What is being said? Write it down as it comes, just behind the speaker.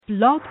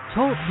Blog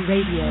Talk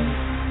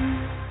Radio.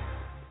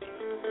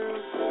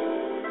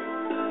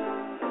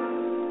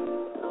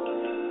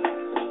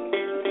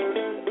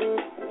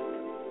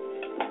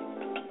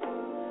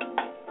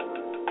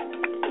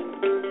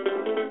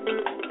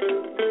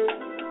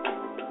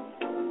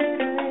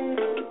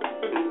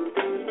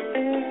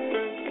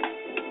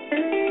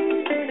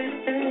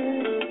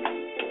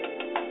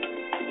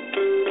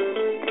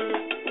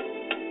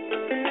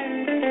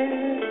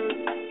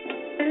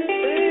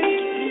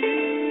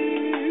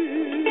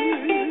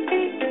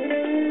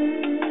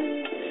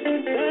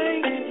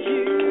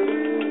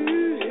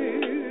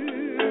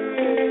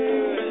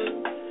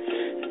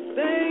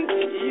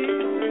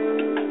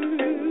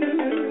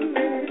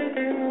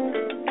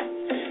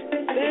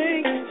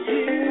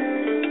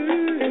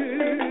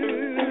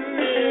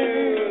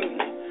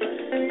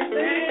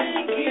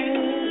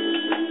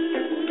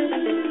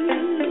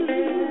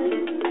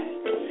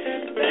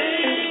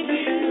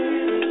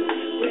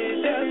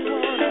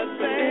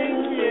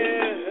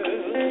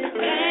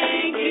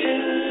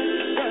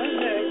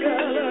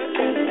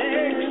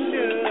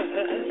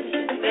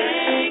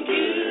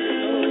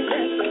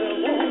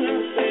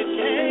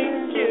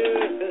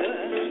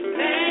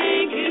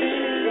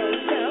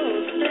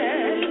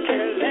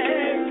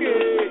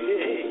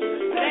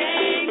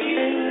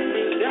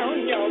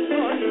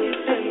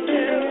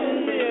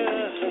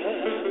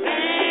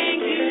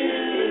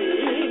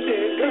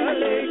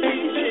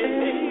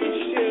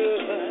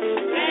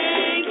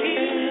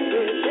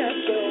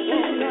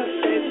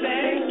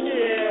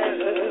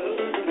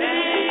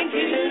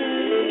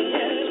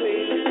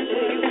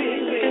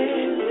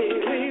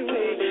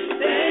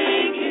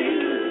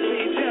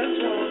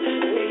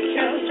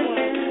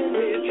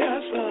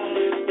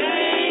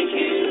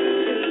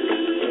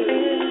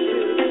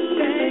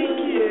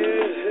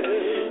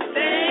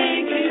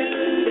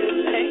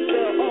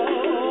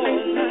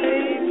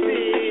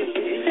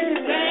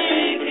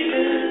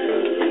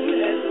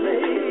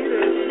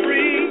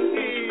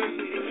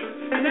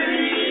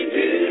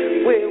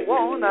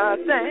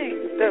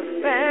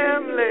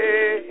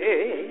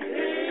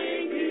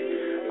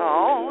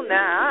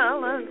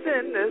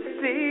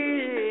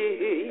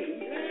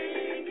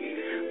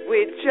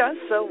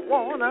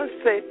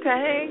 Say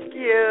thank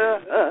you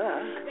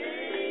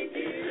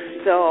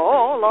to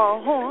all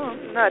on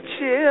the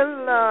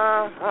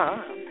children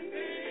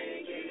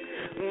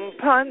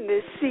upon the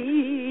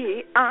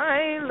sea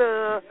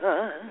islands.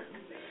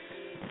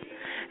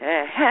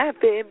 And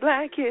happy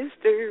Black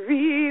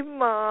History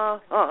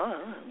Month,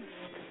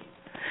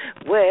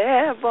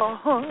 wherever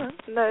on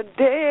the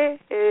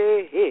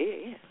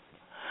day.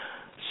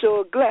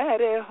 So glad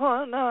they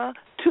wanna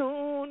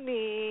tune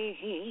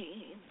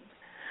in.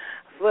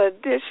 For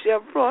this your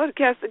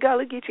broadcast, the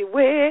Gullah Geechee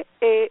way.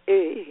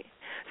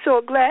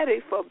 So glad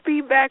for be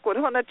back with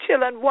Hunter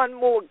Chillin' one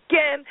more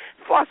again.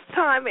 First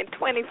time in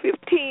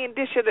 2015.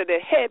 This year the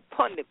head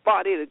pundit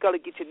body of the Gullah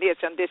Geechee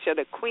Nation. This year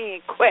the Queen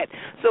Quet.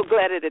 So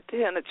glad that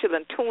Hunter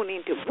Chillin' tune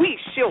into we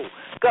show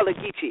Gullah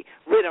Geechee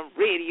Rhythm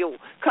Radio,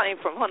 coming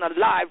from Hunter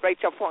live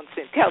right up on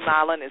St. Helena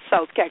Island in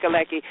South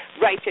Kakalaki,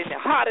 right in the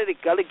heart of the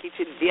Gullah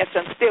Geechee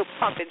Nation. Still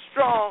pumping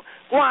strong,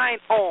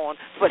 grind on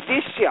for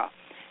this year.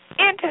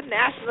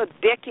 International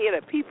Decade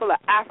of People of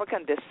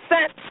African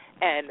Descent,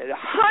 and the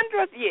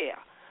 100th year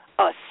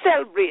of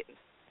celebrating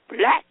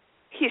Black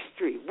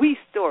history, we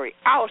story,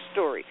 our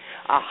story.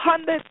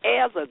 100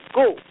 years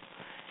ago,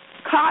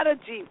 Carter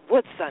G.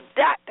 Woodson,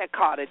 Dr.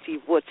 Carter G.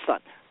 Woodson,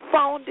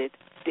 founded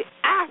the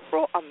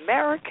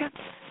Afro-American,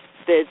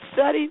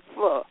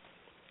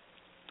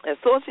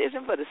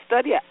 Association for the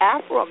Study of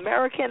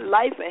Afro-American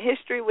Life and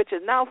History, which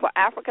is now for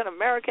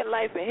African-American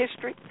Life and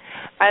History.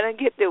 I done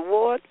get the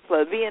award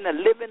for being a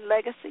living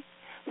legacy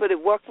for the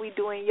work we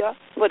doing here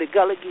for the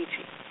Gullah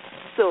Geechee.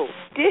 So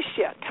this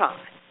year time,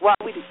 while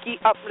we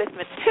keep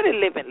upliftment to the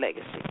living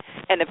legacy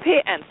and to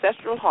pay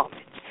ancestral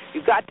homage,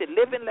 you got the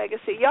living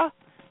legacy here,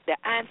 the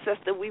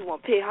ancestor we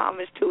want to pay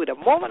homage to, the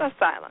moment of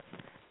silence,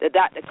 the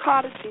Dr.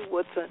 Carter G.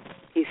 Woodson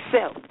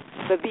himself,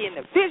 for being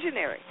the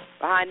visionary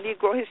behind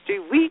Negro History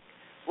Week.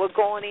 We're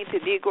going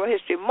into Negro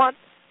History Month.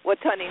 We're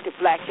turning to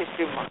Black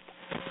History Month.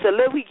 So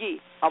let we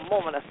give a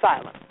moment of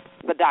silence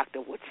for Dr.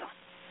 Woodson.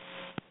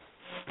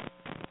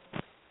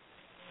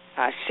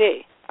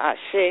 Ashe,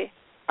 ashe,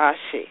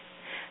 ashe.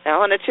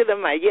 Now, on the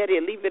children, my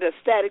yeti, leave it a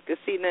static this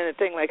evening and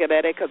thing like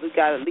that, because we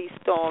got a least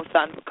storm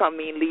starting to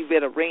come in, leave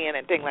it a rain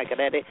and thing like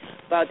that,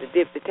 about to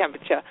dip the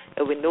temperature.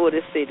 And we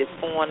notice that the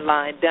phone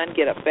line done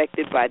get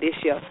affected by this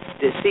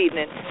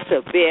evening.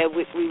 So bear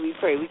with me. We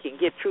pray we can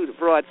get through the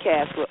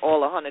broadcast with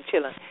all 100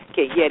 children.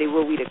 Can yeti,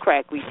 will we the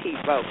crack we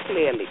teeth out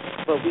clearly.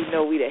 But we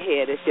know we the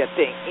head this your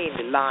thing in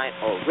the line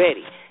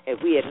already.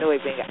 If we had known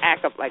it being an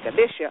act up like a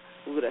this year,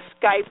 we would have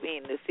Skype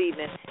in this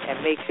evening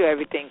and make sure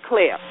everything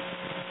clear.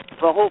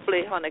 But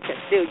hopefully, Hunter can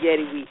still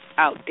yeti we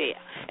out there.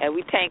 And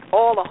we thank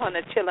all the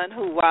 100 children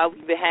who, while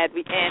we've had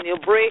the annual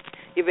break,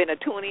 you've been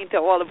tuning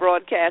to all the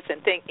broadcasts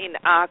and think in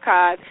the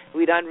archive.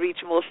 We done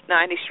reached most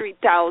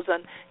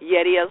 93,000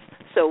 yetis.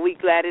 So we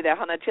glad that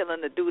 100 children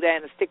to do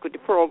that and stick with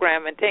the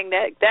program and thing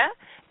like that.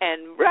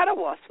 And brother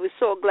was, we're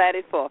so glad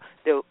for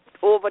the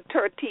over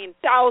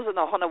 13,000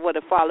 would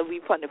have followed we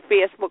from the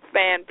Facebook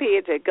fan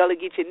page at Gullah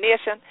Geechee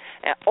Nation,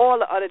 and all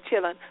the other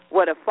children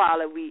would have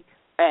followed we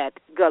at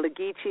Gullah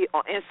Geechee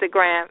on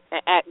Instagram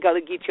and at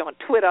Gullah Geechee on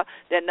Twitter.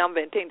 That number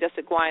and thing just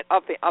going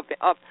up and up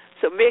and up.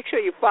 So make sure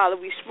you follow.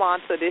 We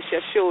sponsor this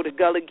your show, the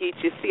Gullah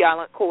Geechee Sea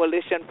Island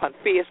Coalition on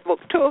Facebook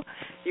too.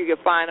 You can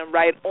find them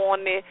right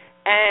on there.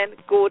 And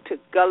go to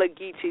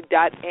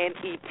gullahgeechee.net,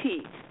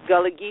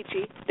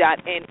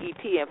 gullahgeechee.net,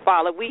 and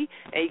follow we.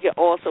 And you can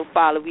also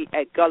follow we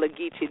at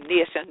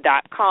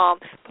gullahgeecheenation.com.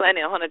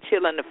 Plenty of 100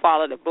 children to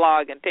follow the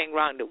blog and thing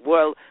around the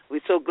world.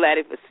 We're so glad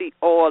to see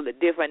all the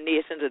different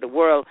nations of the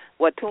world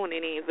what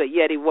tuning in for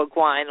Yeti, what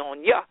going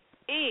on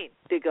in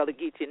the Gullah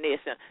Geechee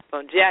Nation,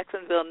 from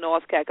Jacksonville,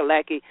 North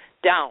Kakalaki,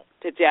 down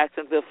to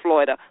Jacksonville,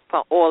 Florida,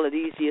 from all of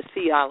these here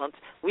sea islands.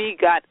 We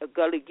got a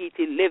Gullah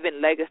Geechee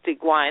living legacy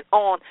going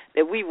on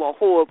that we will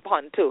hold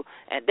upon to.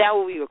 And that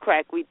will be a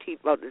crack we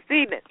teach about this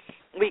evening.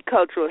 We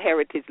cultural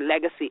heritage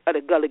legacy of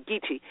the Gullah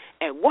Geechee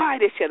and why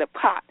they should have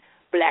part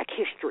black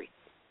history.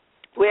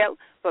 Well,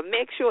 but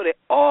make sure that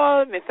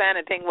all my fan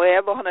and thing,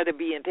 wherever honor to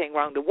be and thing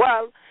around the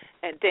world,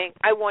 and thing,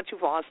 I want you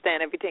to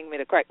understand everything me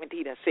to crack my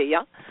teeth and say,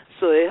 yeah.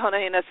 So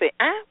honor and I say,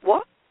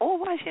 what? Oh,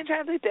 why she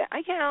translate that?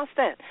 I can't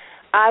understand.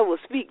 I will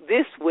speak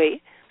this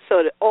way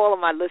so that all of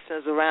my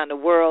listeners around the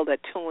world that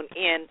tune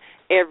in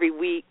every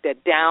week,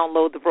 that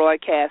download the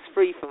broadcast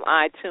free from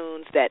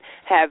iTunes, that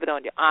have it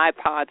on your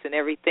iPods and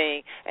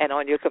everything, and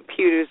on your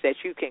computers, that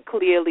you can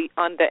clearly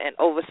under and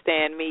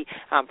understand me.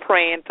 I'm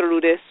praying through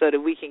this so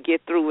that we can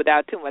get through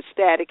without too much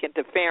static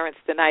interference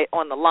tonight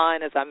on the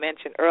line, as I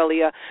mentioned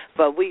earlier,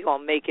 but we're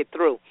going to make it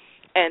through.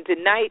 And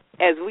tonight,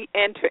 as we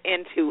enter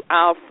into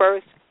our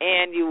first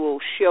annual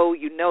show,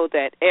 you know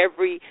that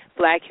every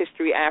Black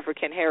History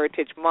African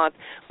Heritage Month,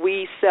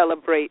 we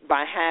celebrate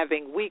by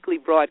having weekly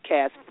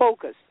broadcasts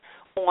focused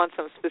on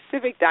some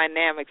specific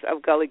dynamics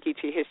of Gullah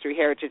Geechee history,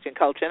 heritage, and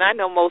culture. And I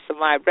know most of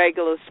my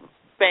regular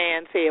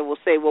fans here will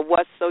say, well,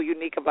 what's so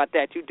unique about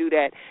that? You do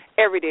that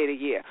every day of the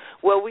year.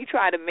 Well, we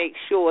try to make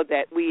sure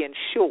that we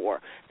ensure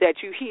that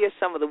you hear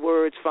some of the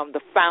words from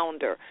the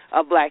founder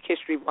of Black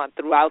History Month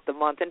throughout the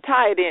month and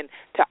tie it in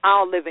to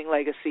our living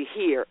legacy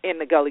here in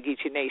the Gullah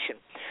Geechee Nation.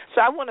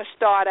 So I want to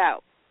start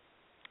out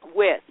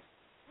with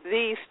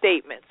these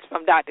statements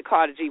from Dr.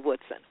 Carter G.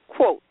 Woodson.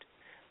 Quote,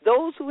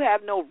 "Those who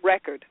have no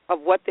record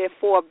of what their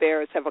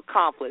forebears have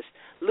accomplished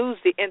lose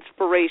the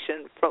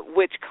inspiration from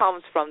which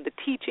comes from the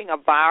teaching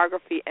of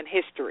biography and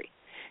history."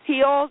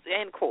 He also,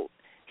 end quote.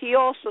 He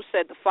also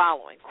said the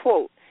following,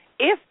 quote,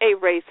 "If a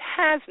race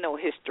has no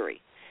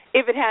history,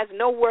 if it has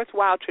no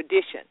worthwhile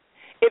tradition,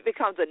 it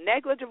becomes a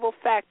negligible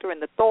factor in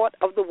the thought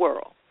of the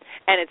world,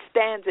 and it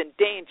stands in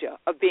danger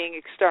of being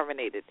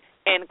exterminated,"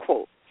 end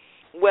quote.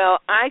 Well,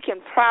 I can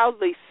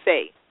proudly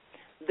say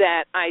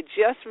that I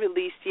just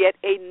released yet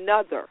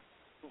another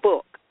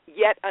book,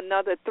 yet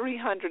another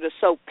 300 or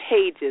so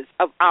pages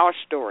of our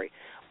story.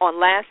 On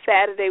last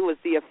Saturday was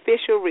the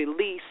official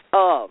release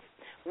of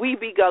We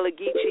Be Gullah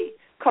Geechee,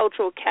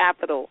 Cultural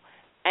Capital,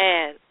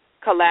 and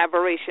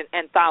Collaboration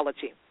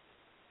Anthology.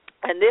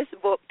 And this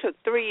book took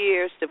 3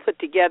 years to put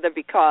together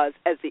because,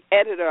 as the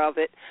editor of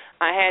it,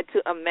 I had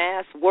to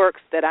amass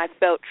works that I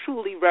felt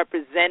truly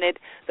represented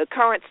the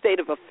current state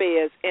of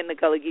affairs in the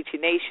Gullah Geechee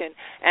Nation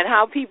and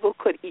how people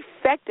could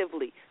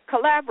effectively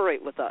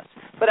collaborate with us.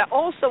 But I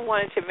also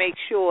wanted to make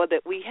sure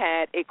that we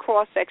had a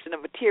cross-section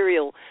of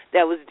material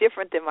that was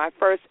different than my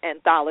first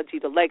anthology,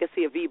 The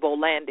Legacy of Igbo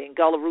Landing,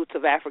 Gullah Roots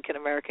of African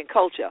American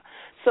Culture,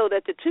 so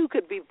that the two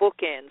could be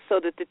bookends, so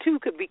that the two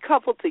could be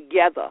coupled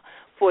together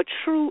for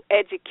true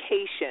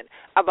education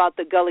about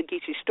the Gullah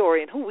Geechee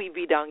story and who we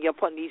be down here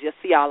upon these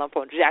sea island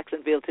from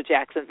Jacksonville to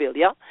Jacksonville,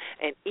 yeah,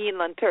 and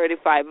inland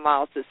 35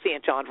 miles to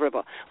St. John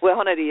River, where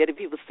 100 of the other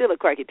people still are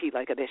cracky tea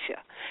like this year.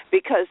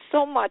 Because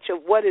so much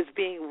of what is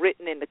being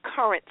written in the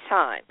current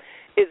time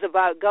is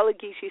about Gullah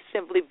Geechee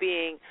simply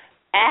being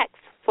acts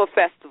for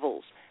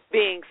festivals,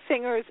 being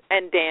singers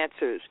and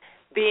dancers,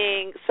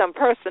 being some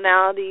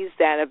personalities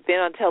that have been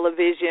on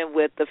television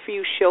with a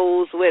few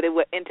shows where they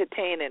were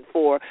entertaining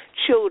for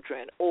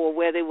children or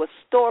where they were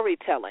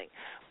storytelling.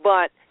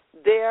 But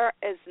there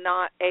is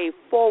not a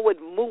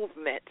forward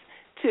movement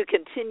to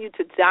continue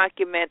to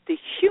document the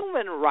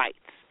human rights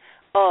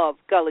of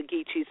Gullah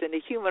Geechees and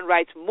the human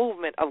rights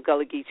movement of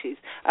Gullah Geechees.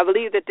 I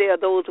believe that there are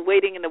those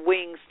waiting in the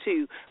wings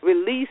to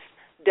release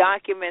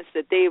documents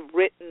that they've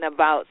written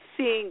about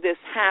seeing this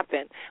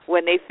happen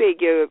when they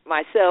figure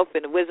myself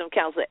and the Wisdom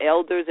Council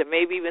elders and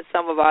maybe even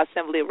some of our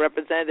Assembly of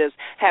Representatives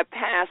have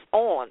passed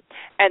on.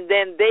 And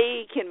then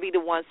they can be the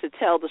ones to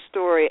tell the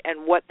story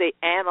and what they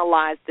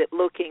analyzed it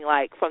looking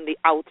like from the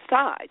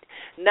outside,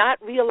 not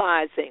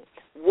realizing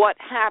what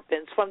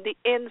happens from the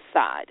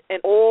inside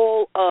and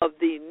all of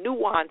the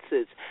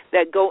nuances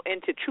that go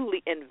into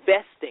truly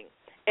investing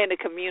in the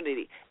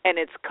community and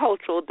its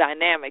cultural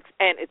dynamics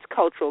and its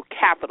cultural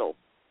capital.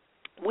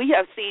 We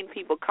have seen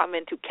people come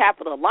in to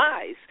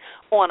capitalize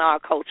on our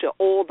culture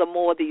all the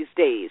more these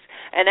days.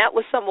 And that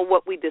was some of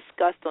what we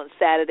discussed on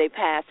Saturday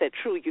past at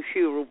True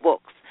Uhuru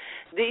Books.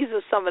 These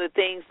are some of the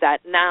things that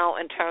now,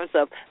 in terms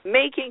of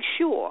making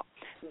sure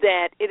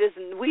that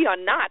we are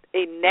not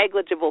a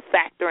negligible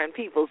factor in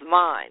people's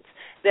minds,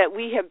 that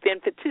we have been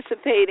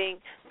participating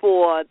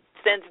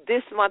since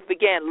this month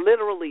began,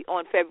 literally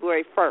on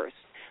February 1st.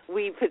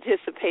 We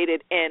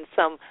participated in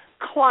some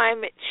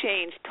climate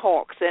change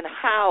talks and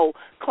how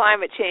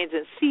climate change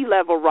and sea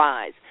level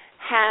rise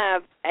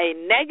have a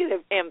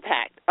negative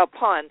impact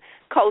upon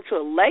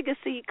cultural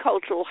legacy,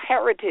 cultural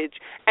heritage,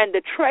 and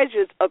the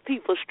treasures of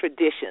people's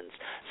traditions.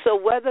 So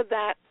whether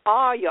that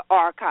are your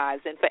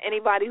archives, and for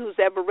anybody who's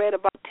ever read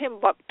about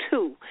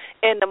Timbuktu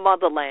in the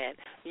motherland,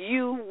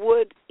 you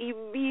would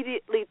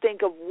immediately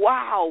think of,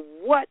 wow,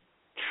 what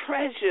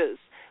treasures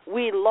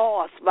we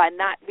lost by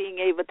not being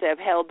able to have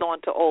held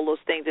on to all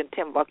those things in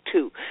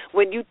Timbuktu.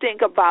 When you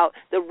think about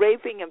the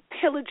raping and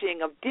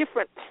pillaging of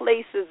different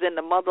places in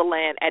the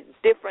motherland at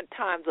different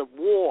times of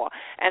war,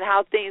 and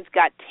how things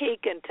got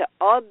taken to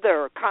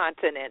other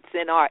continents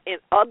in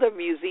other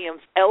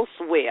museums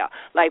elsewhere,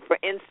 like, for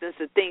instance,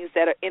 the things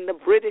that are in the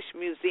British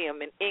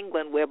Museum in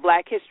England, where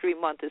Black History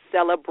Month is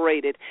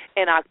celebrated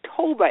in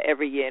October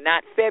every year,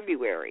 not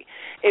February.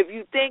 If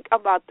you think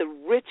about the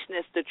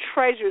richness, the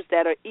treasures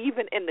that are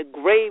even in the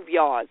graveyards,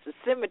 the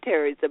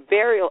cemeteries, the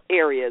burial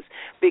areas,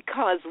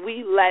 because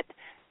we let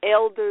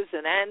elders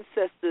and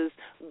ancestors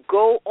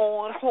go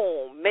on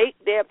home, make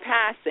their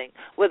passing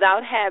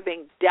without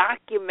having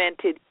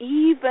documented,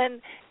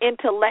 even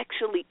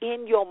intellectually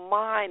in your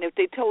mind. If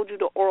they told you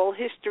the oral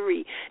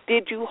history,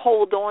 did you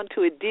hold on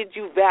to it? Did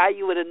you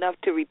value it enough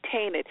to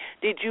retain it?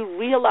 Did you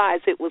realize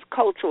it was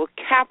cultural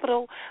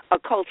capital, a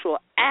cultural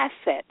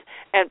asset,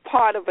 and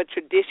part of a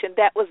tradition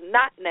that was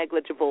not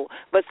negligible,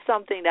 but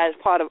something that is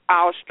part of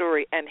our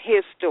story and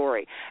his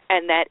story,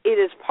 and that it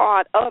is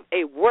part of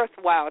a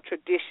worthwhile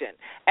tradition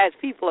as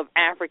people of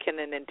African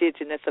and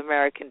indigenous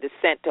American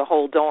descent to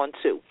hold on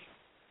to.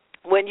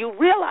 When you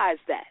realize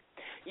that,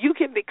 you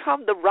can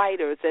become the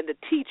writers and the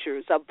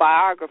teachers of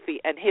biography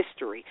and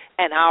history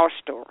and our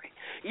story.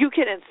 You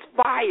can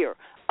inspire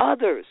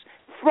others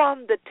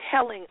from the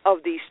telling of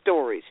these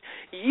stories.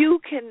 You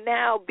can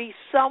now be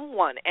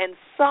someone and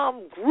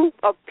some group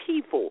of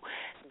people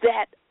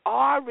that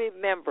are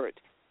remembered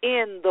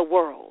in the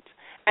world,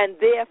 and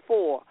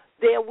therefore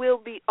there will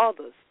be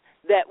others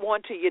that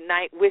want to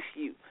unite with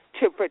you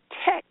to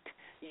protect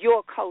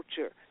your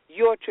culture,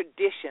 your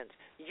traditions,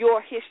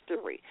 your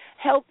history,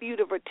 help you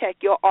to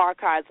protect your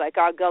archives, like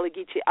our Gullah,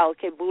 Geechee,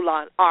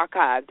 Alkebulan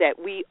archive, that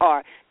we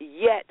are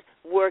yet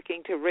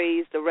working to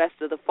raise the rest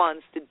of the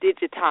funds to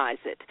digitize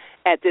it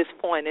at this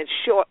point. And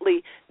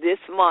shortly this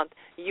month,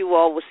 you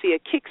all will see a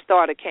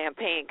Kickstarter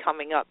campaign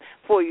coming up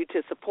for you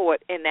to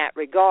support in that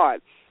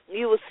regard.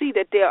 You will see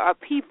that there are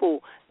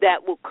people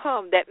that will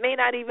come that may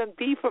not even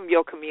be from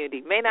your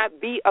community, may not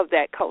be of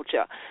that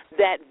culture,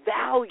 that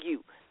value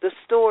the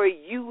story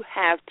you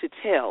have to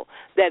tell,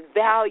 that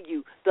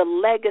value the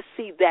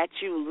legacy that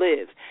you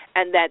live,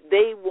 and that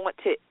they want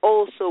to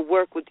also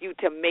work with you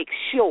to make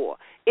sure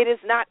it is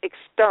not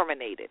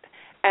exterminated,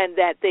 and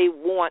that they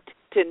want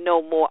to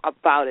know more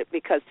about it,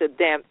 because to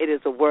them it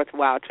is a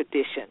worthwhile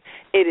tradition.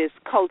 It is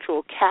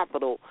cultural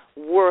capital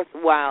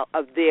worthwhile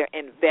of their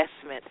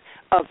investment,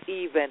 of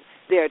even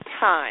their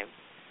time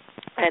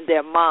and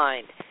their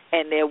mind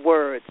and their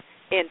words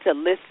into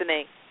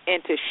listening,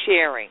 into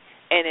sharing,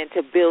 and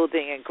into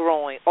building and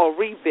growing or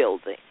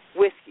rebuilding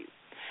with you.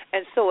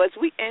 And so as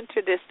we enter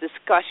this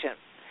discussion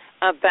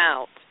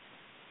about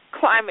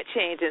climate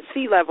change and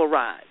sea level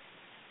rise,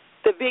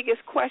 the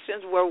biggest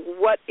questions were,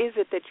 what is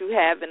it that you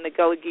have in the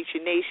Gullah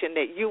Geechee Nation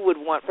that you would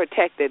want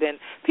protected? And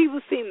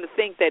people seem to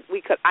think that we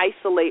could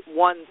isolate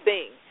one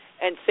thing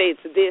and say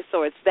it's this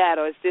or it's that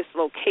or it's this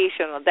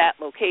location or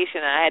that location.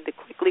 And I had to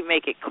quickly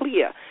make it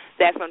clear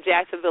that from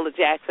Jacksonville to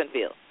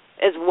Jacksonville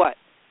is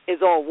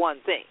all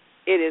one thing.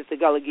 It is the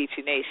Gullah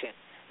Geechee Nation.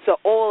 So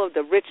all of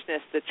the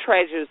richness, the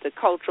treasures, the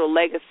cultural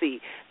legacy,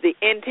 the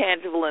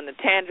intangible and the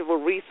tangible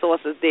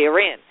resources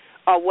therein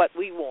are what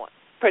we want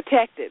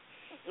protected.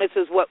 This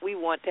is what we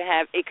want to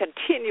have a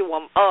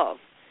continuum of,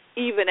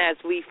 even as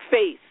we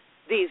face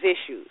these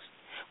issues.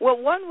 Well,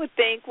 one would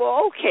think,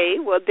 well, okay,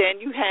 well, then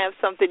you have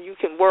something you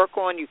can work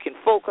on, you can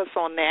focus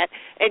on that,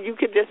 and you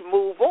can just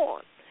move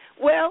on.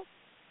 Well,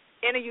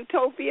 in a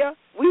utopia,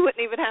 we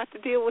wouldn't even have to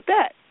deal with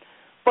that.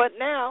 But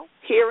now,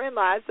 herein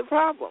lies the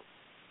problem.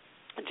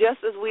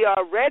 Just as we are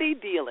already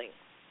dealing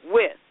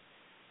with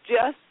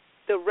just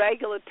the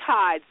regular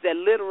tides that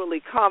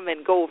literally come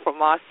and go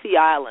from our sea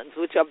islands,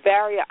 which are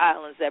barrier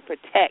islands that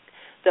protect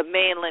the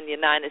mainland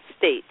United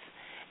States,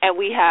 and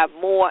we have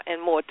more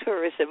and more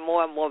tourists and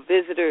more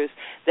visitors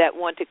that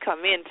want to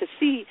come in to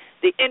see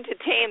the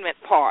entertainment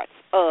parts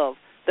of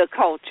the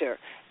culture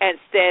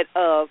instead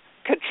of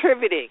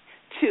contributing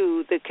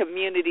to the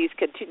community's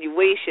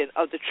continuation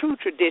of the true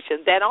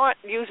traditions that aren't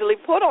usually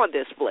put on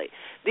display.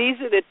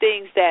 These are the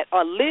things that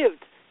are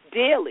lived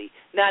daily,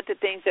 not the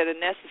things that are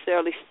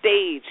necessarily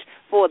staged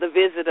for the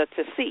visitor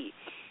to see.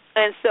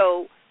 And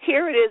so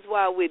here it is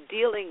while we're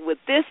dealing with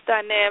this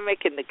dynamic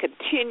and the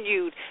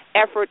continued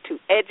effort to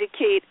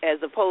educate as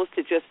opposed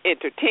to just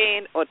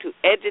entertain, or to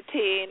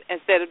edutain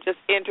instead of just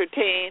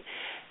entertain.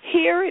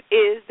 Here it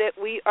is that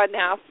we are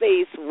now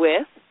faced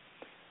with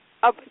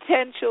a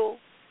potential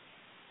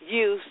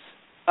use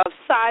of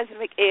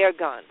seismic air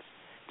guns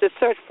to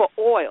search for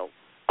oil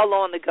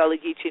along the Gullah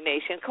Geechee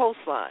Nation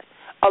coastline,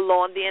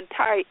 along the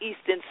entire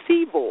eastern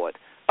seaboard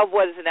of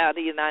what is now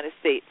the United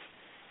States.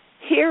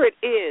 Here it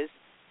is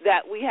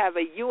that we have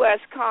a U.S.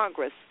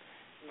 Congress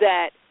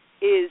that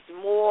is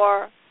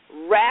more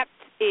wrapped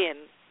in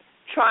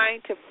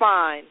trying to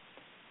find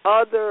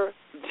other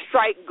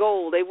strike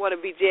gold. They want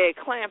to be Jay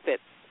Clampett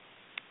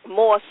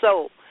more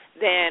so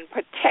than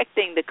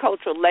protecting the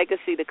cultural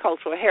legacy, the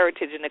cultural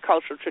heritage, and the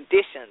cultural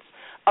traditions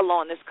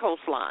along this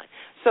coastline.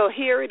 So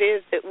here it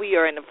is that we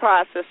are in the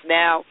process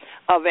now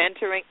of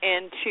entering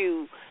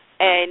into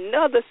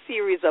another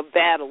series of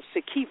battles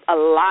to keep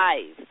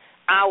alive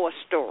our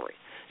story.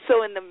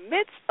 So in the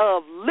midst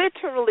of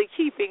literally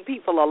keeping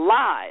people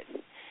alive,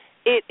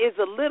 it is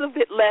a little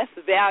bit less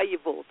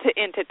valuable to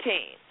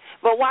entertain.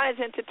 But why is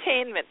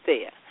entertainment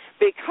there?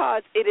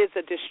 Because it is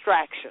a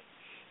distraction.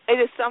 It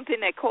is something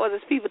that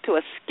causes people to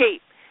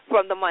escape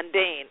from the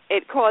mundane.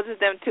 It causes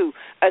them to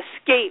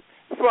escape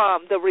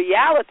from the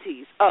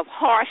realities of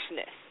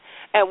harshness.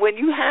 And when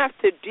you have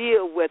to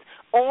deal with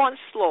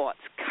onslaughts,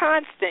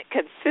 constant,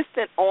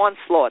 consistent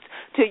onslaughts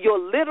to your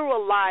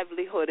literal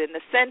livelihood, in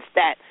the sense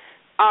that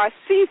our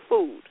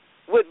seafood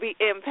would be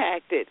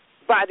impacted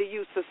by the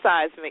use of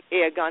seismic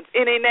air guns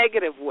in a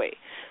negative way.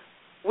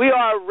 We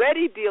are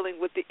already dealing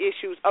with the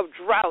issues of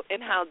drought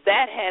and how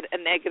that had a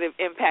negative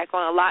impact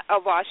on a lot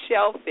of our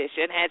shellfish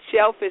and had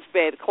shellfish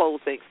bed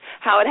closings,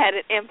 how it had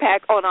an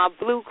impact on our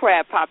blue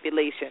crab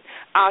population,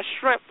 our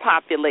shrimp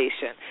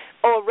population.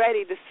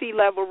 Already the sea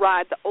level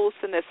rise, the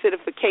ocean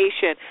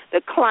acidification,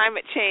 the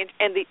climate change,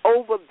 and the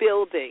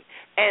overbuilding,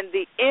 and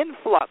the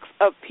influx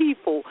of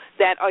people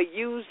that are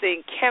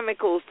using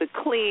chemicals to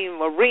clean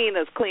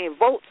marinas, clean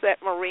boats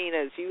at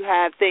marinas. You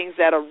have things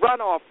that are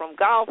runoff from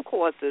golf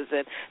courses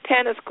and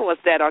tennis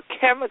courts that are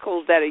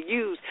chemicals that are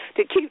used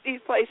to keep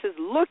these places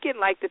looking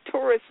like the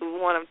tourists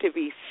want them to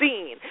be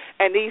seen,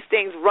 and these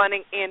things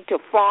running into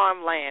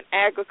farmland,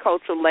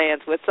 agricultural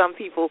lands where some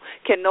people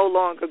can no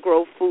longer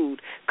grow food,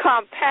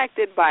 compacted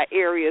by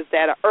areas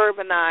that are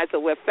urbanized or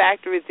where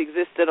factories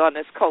existed on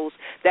this coast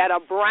that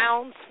are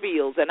browns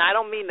fields. And I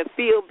don't mean the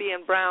field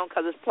being brown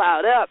because it's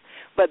plowed up,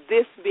 but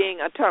this being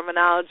a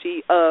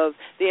terminology of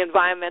the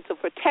Environmental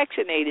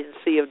Protection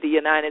Agency of the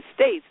United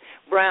States.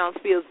 Brown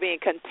fields being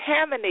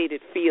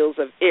contaminated fields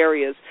of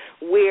areas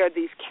where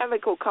these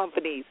chemical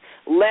companies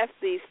left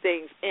these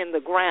things in the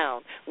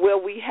ground, where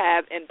we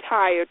have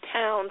entire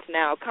towns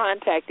now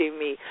contacting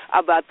me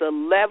about the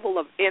level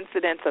of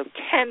incidence of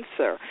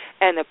cancer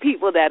and the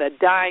people that are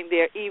dying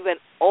there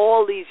even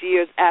all these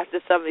years after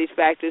some of these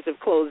factories have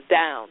closed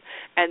down.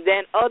 And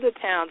then other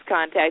towns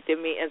contacted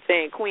me and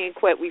saying, Queen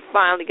Quet, we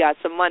finally got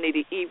some money.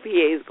 The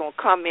EPA is going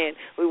to come in.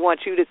 We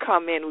want you to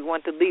come in. We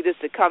want the leaders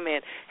to come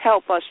in,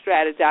 help us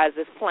strategize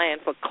this plan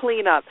for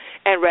cleanup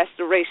and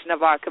restoration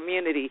of our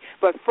community.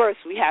 But first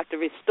we have to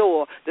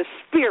restore the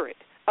spirit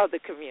of the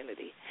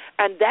community.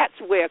 And that's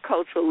where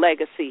cultural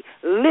legacy,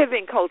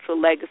 living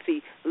cultural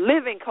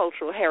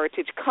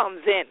heritage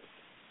comes in.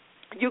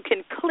 You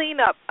can clean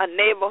up a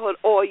neighborhood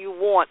all you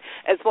want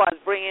as far as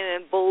bringing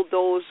in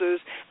bulldozers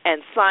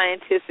and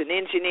scientists and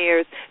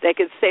engineers that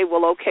can say,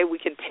 well, okay, we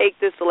can take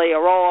this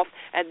layer off,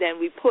 and then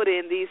we put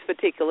in these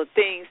particular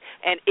things,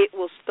 and it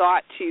will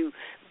start to,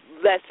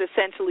 let's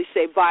essentially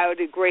say,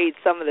 biodegrade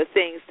some of the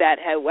things that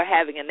were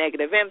having a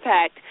negative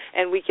impact,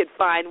 and we can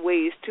find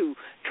ways to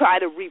try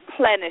to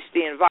replenish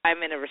the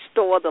environment and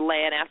restore the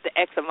land after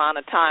X amount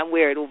of time,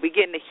 where it will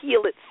begin to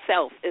heal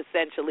itself,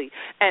 essentially,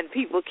 and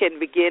people can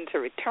begin to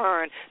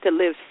return to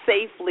live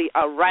safely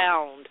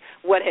around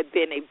what had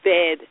been a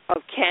bed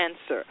of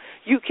cancer.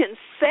 You can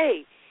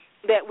say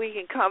that we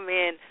can come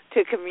in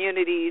to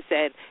communities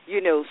and,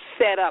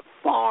 set up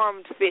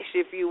farmed fish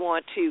if you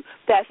want to.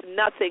 That's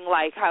nothing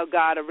like how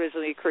God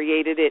originally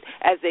created it,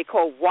 as they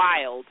call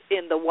wild,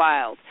 in the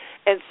wild.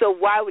 And so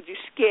why would you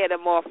scare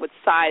them off with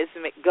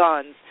seismic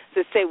guns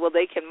to say, well,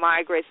 they can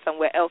migrate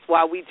somewhere else,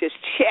 while we just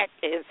check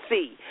and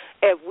see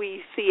if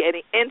we see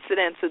any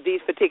incidents of these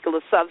particular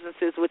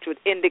substances, which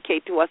would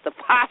indicate to us the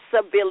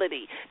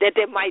possibility that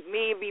there might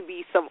maybe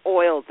be some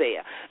oil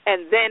there.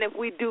 And then if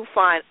we do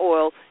find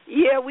oil,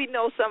 yeah, we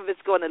know some of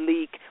it's going to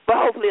leak, but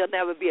hopefully it'll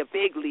never be a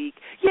big leak.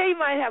 Yeah, you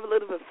might have a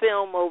little bit of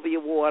film over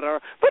your water,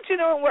 but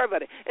don't worry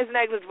about it. It's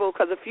negligible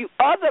because a few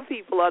other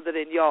people other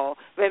than y'all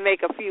may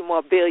make a few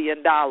more $1 billion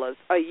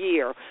a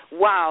year,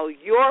 while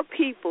your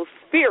people's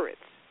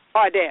spirits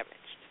are damaged.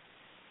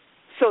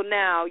 So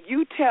now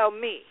you tell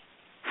me,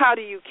 how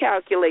do you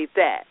calculate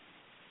that?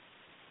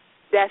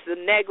 That's a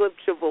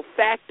negligible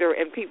factor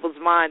in people's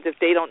minds if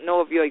they don't know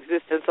of your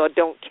existence or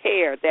don't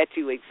care that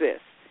you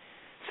exist.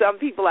 some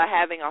people are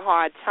having a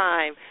hard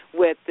time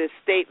with this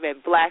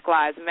statement, Black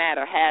Lives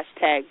Matter,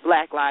 hashtag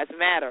Black Lives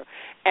Matter,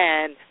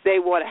 and they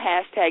want to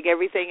hashtag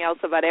everything else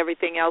about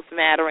everything else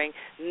mattering,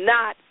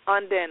 not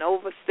under and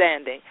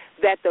overstanding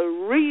that the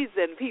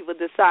reason people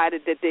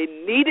decided that they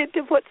needed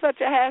to put such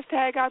a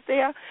hashtag out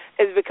there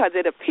is because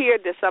it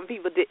appeared that some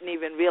people didn't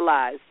even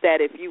realize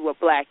that if you were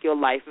black, your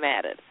life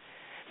mattered.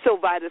 So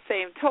by the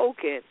same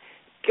token,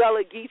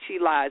 Gullah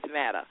Geechee lives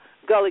matter.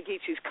 Gullah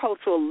Geechee's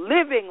cultural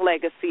living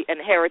legacy and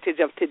heritage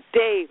of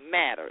today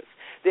matters.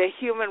 Their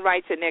human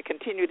rights and their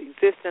continued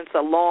existence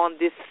along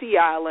this sea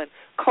island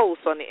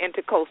coast on the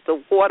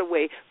intercoastal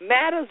waterway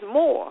matters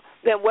more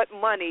than what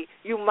money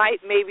you might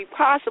maybe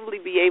possibly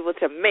be able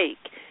to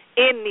make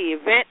in the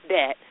event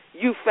that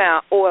you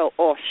found oil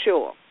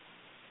offshore.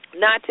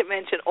 Not to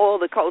mention all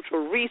the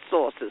cultural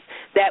resources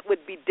that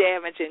would be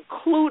damaged,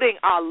 including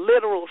our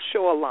literal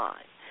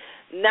shoreline.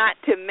 Not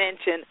to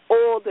mention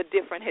all the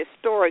different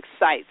historic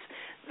sites,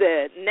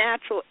 the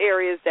natural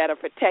areas that are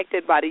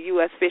protected by the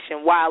U.S. Fish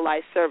and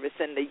Wildlife Service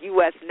and the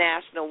U.S.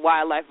 National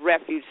Wildlife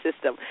Refuge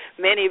System.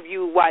 Many of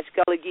you who watch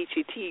Gullah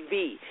Geechee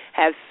TV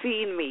have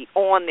seen me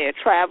on there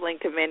traveling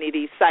to many of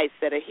these sites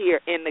that are here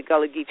in the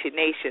Gullah Geechee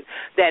Nation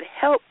that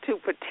help to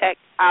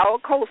protect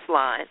our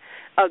coastline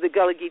of the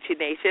Gullah Geechee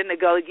Nation. The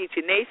Gullah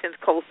Geechee Nation's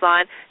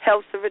coastline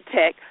helps to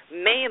protect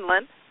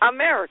mainland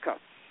America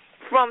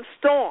from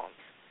storms.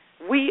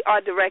 We are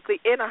directly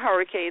in a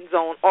hurricane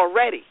zone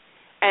already.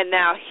 And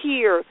now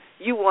here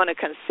you want to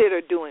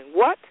consider doing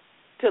what,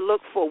 to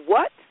look for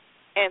what,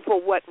 and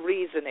for what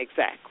reason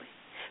exactly.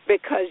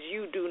 Because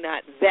you do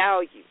not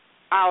value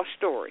our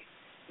story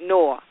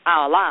nor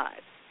our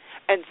lives.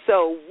 And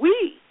so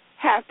we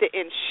have to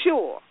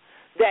ensure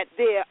that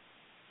there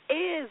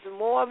is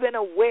more of an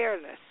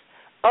awareness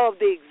of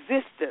the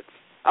existence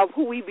of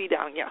who we be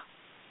down here.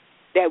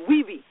 That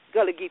we be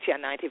Gullah Geechee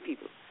United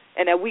people.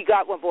 And that we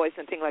got one voice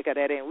and things like that,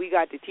 and we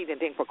got the teeth and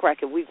thing for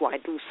crack, and we going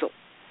to do so.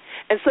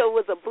 And so it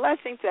was a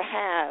blessing to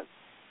have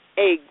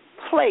a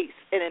place,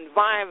 an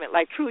environment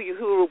like True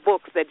Uhuru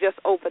Books that just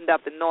opened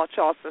up in North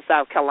Charleston,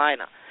 South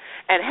Carolina,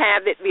 and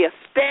have it be a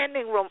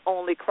standing room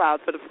only crowd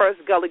for the first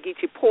Gullah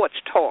Geechee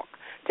porch talk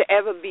to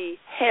ever be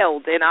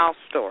held in our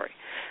story,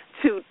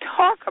 to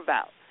talk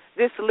about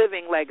this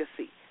living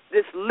legacy,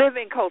 this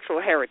living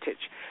cultural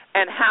heritage,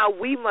 and how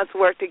we must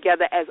work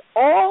together as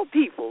all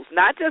peoples,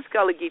 not just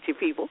Gullah Geechee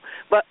people,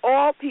 but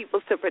all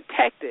peoples to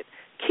protect it,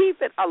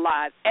 keep it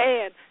alive,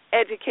 and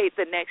educate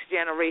the next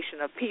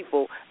generation of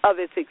people of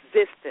its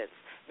existence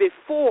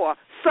before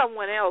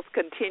someone else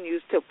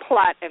continues to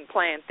plot and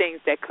plan things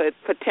that could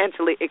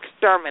potentially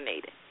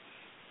exterminate it.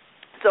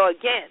 So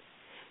again,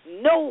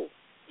 know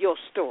your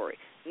story.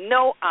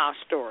 Know our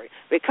story.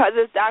 Because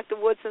as Dr.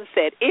 Woodson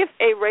said, if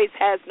a race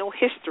has no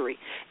history,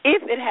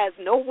 if it has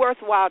no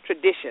worthwhile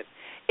tradition,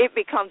 it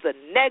becomes a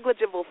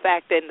negligible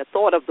factor in the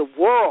thought of the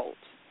world,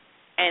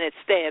 and it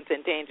stands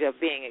in danger of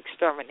being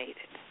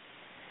exterminated.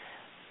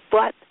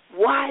 But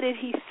why did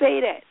he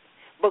say that?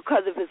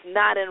 Because if it's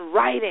not in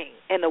writing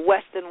in the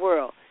Western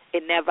world,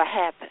 it never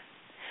happened.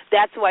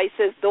 That's why he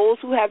says those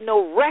who have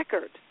no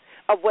record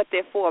of what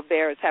their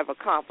forebears have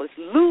accomplished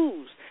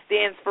lose the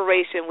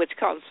inspiration which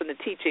comes from the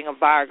teaching of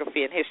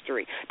biography and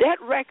history.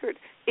 That record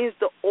is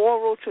the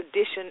oral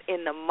tradition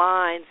in the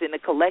minds, in the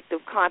collective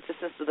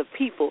consciousness of the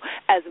people,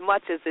 as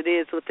much as it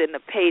is within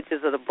the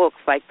pages of the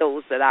books like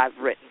those that I've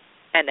written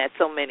and that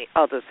so many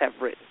others have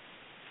written.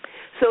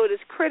 So it is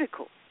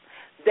critical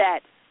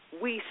that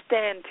we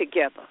stand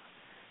together,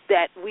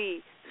 that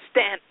we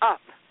stand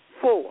up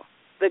for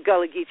the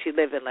Gullah Geechee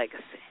living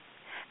legacy.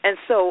 And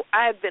so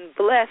I've been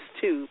blessed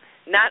to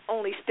not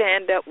only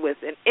stand up with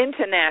an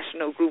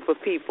international group of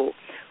people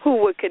who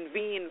were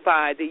convened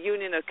by the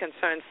Union of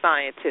Concerned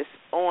Scientists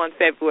on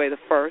February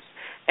the 1st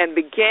and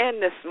began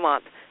this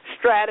month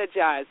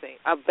strategizing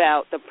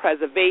about the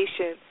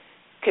preservation,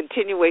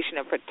 continuation,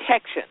 and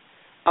protection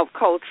of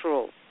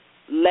cultural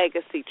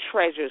legacy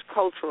treasures,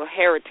 cultural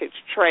heritage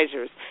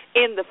treasures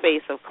in the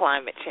face of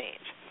climate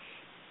change.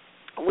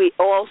 We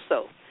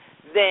also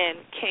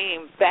then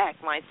came back,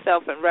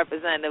 myself and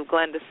Representative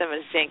Glenda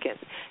Simmons-Jenkins,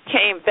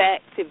 came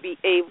back to be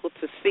able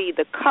to see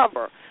the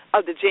cover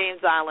of the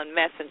James Island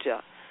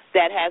Messenger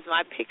that has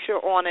my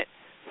picture on it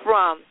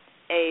from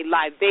a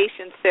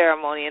libation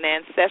ceremony, an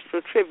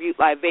ancestral tribute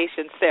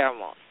libation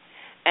ceremony.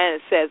 And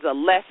it says a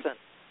lesson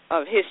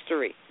of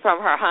history from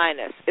Her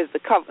Highness is the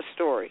cover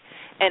story.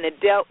 And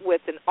it dealt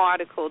with an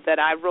article that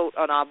I wrote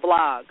on our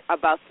blog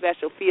about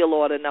Special Field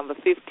Order number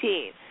 15,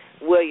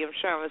 William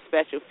Sherman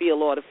Special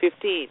Field Order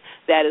 15,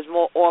 that is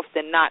more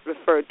often not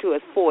referred to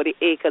as 40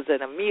 acres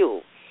and a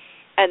mule.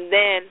 And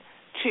then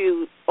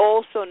to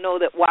also know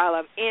that while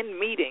I'm in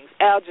meetings,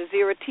 Al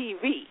Jazeera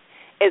TV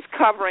is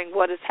covering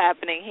what is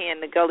happening here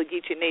in the Gullah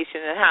Geechee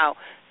Nation and how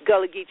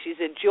Gullah Geechees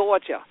in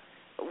Georgia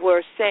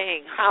were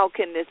saying, how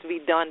can this be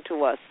done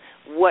to us?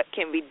 What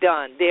can be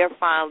done? They're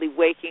finally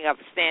waking up,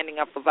 standing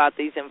up about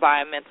these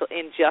environmental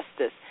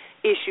injustice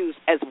issues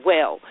as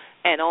well.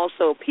 And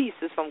also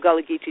pieces from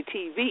Gullah Geechee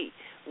TV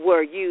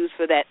were used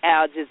for that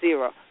Al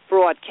Jazeera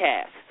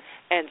broadcast.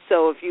 And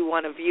so if you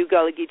want to view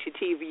Gullah Geechee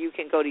TV, you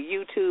can go to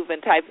YouTube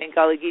and type in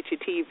Gullah Geechee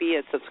TV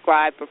and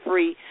subscribe for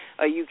free,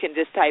 or you can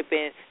just type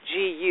in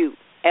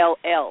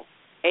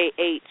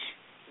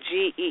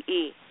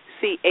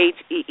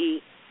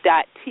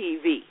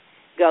GULLAHGEECHEE.TV,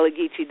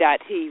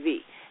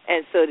 GullahGeechee.tv.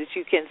 And so that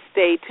you can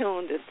stay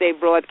tuned and stay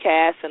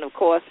broadcast. And, of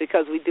course,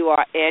 because we do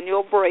our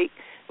annual break,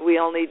 we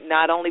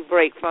not only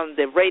break from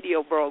the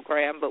radio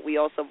program, but we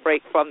also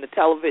break from the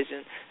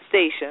television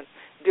station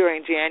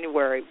during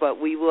January. But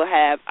we will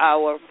have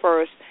our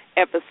first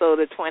episode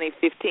of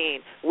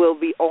 2015 will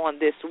be on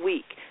this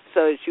week,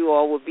 so that you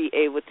all will be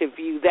able to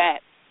view that.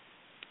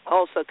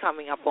 Also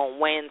coming up on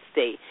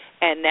Wednesday,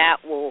 and that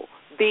will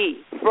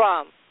be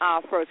from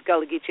our first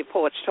Gullah Geechee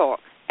Porch Talk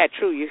at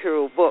True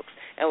Uhuru Books.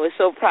 And we're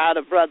so proud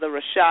of Brother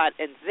Rashad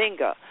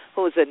Nzinga,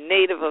 who's a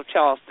native of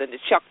Charleston, the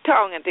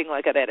Choctaw and things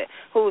like that,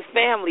 whose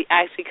family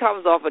actually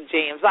comes off of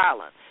James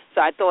Island.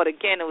 So I thought,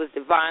 again, it was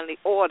divinely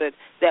ordered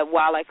that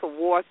while I could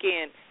walk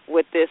in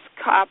with this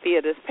copy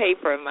of this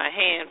paper in my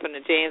hand from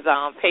the James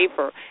Island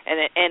paper and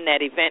end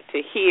that event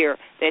to hear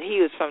that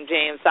he was from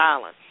James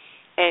Island.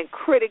 And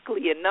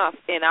critically enough,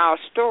 in our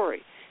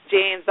story,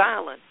 James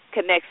Island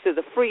connects to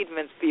the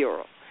Freedmen's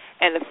Bureau,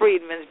 and the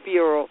Freedmen's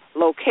Bureau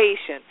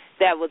location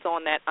that was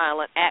on that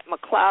island at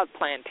McLeod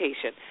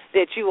Plantation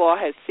that you all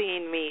have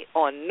seen me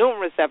on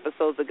numerous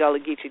episodes of Gullah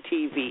Geechee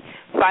TV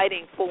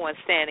fighting for and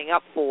standing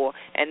up for,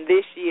 and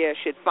this year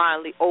should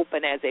finally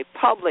open as a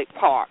public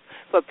park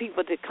for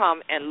people to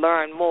come and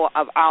learn more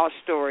of our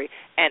story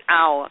and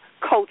our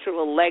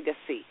cultural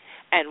legacy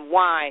and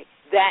why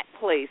that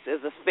place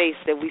is a space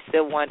that we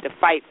still wanted to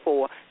fight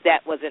for,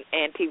 that was an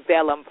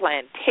antebellum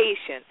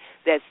plantation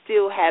that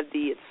still have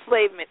the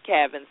enslavement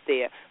cabins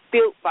there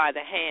built by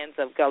the hands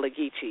of Gullah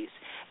Geechees.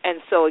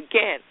 And so,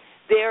 again,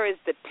 there is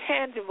the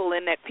tangible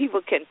in that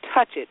people can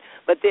touch it,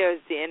 but there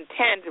is the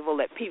intangible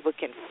that people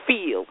can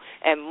feel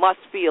and must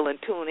feel and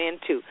tune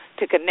into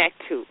to connect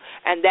to.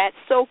 And that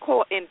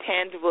so-called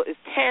intangible is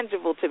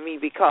tangible to me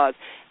because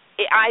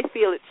I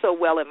feel it so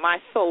well in my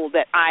soul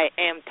that I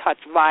am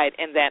touched by it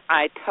and that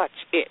I touch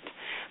it.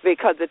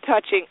 Because the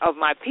touching of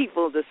my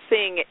people, the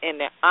seeing it in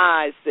their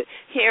eyes, the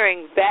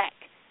hearing back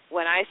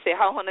when I say,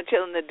 how are the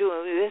children are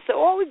doing? They say,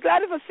 oh, we're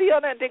glad to see you,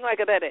 and thing like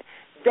that.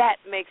 That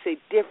makes a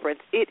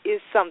difference. It is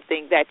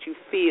something that you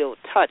feel,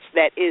 touch,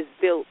 that is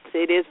built.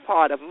 It is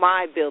part of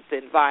my built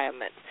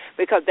environment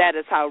because that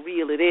is how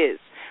real it is.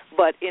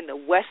 But in the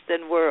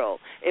Western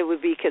world, it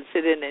would be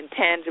considered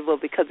intangible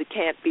because it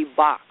can't be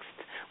boxed,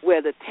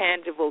 where the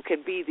tangible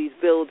can be these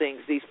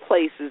buildings, these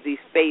places, these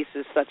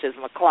spaces such as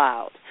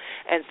McLeod.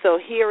 And so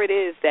here it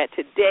is that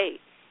today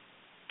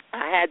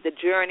I had the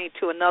journey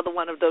to another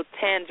one of those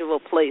tangible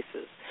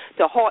places,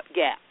 to Hort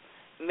Gap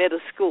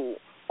Middle School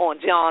on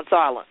Johns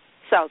Island,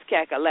 South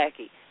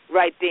Kakalaki,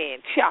 right there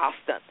in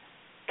Charleston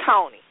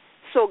County.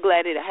 So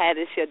glad it had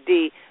this year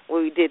day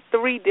where we did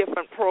 3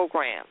 different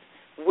programs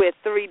with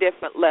 3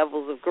 different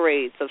levels of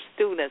grades of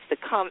students to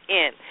come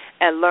in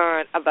and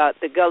learn about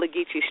the Gullah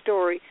Geechee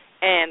story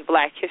and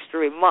Black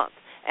History Month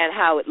and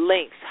how it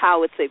links,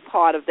 how it's a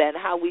part of that,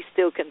 and how we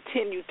still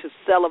continue to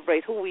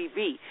celebrate who we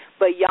be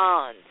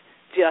beyond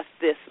just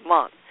this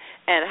month,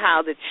 and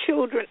how the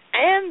children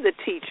and the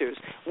teachers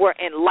were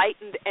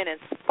enlightened and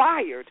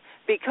inspired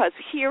because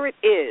here it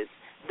is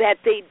that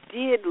they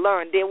did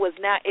learn. There was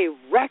now a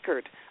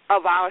record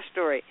of our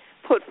story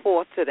put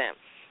forth to them.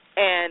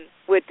 And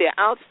with their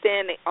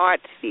outstanding art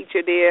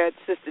teacher there,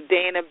 Sister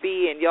Dana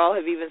B., and y'all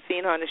have even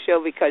seen her on the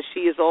show because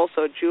she is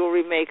also a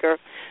jewelry maker.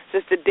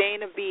 Sister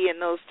Dana B.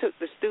 and those took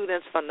the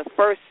students from the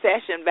first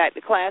session back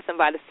to class, and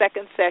by the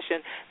second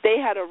session, they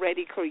had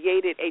already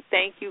created a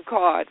thank you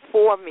card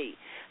for me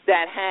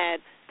that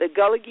had the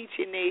Gullah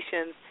Geechee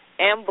Nation's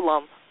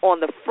emblem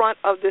on the front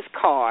of this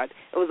card.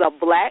 It was a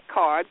black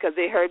card because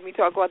they heard me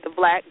talk about the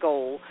black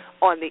gold.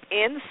 On the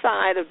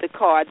inside of the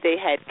card, they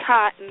had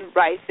cotton,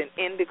 rice, and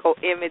indigo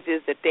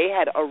images that they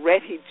had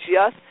already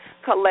just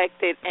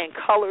collected and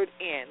colored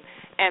in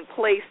and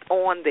placed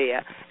on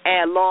there,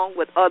 and along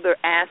with other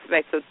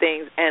aspects of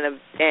things and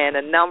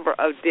a number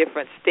of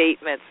different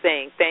statements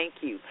saying thank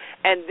you.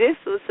 And this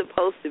was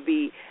supposed to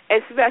be a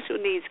special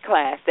needs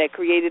class that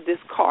created this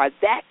card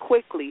that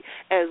quickly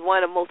as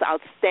one of the most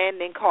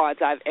outstanding cards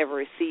I've ever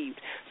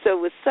received. So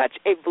it was such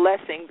a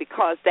blessing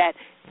because that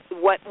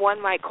what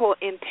one might call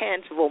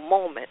intangible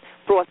moment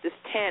brought this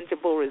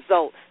tangible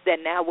result that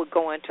now we're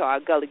going to our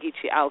Gullah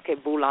Geechee Alke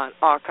Bulan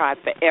archive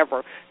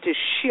forever to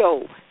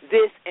show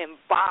this,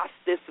 emboss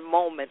this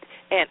moment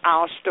in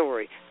our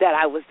story that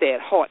I was there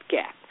at Hort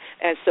Gap.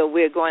 And so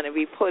we're going to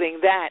be putting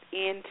that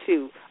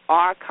into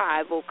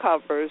archival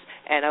covers,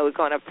 and we're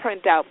going to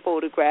print out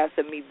photographs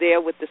of me there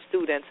with the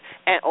students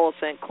and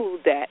also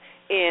include that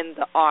in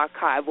the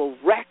archival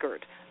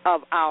record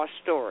of our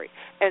story.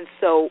 And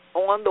so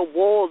on the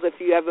walls, if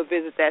you ever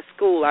visit that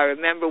school, I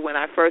remember when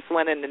I first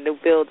went in the new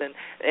building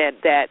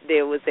that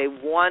there was a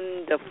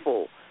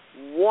wonderful,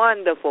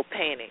 wonderful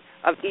painting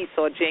of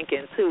Esau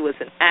Jenkins, who was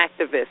an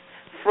activist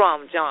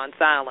from Johns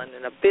Island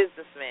and a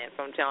businessman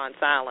from Johns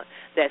Island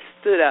that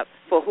stood up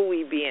for who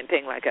he be and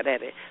things like that.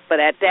 But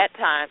at that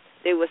time,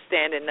 they were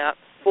standing up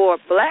for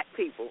black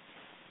people.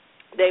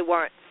 They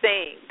weren't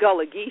saying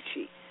Gullah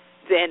Geechee,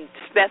 then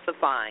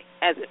specifying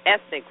as an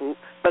ethnic group,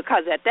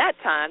 because at that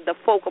time the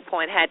focal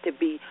point had to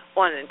be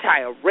on an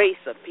entire race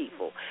of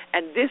people.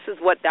 And this is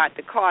what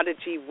Dr. Carter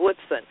G.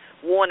 Woodson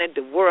wanted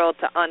the world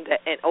to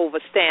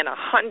understand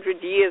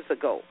 100 years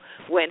ago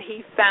when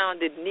he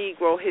founded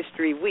Negro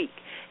History Week,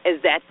 is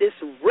that this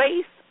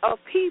race of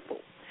people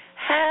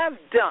have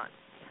done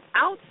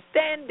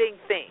outstanding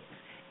things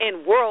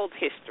in world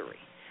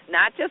history,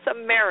 not just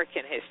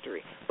American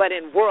history, but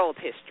in world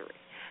history.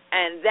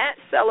 And that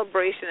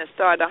celebration that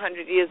started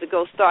 100 years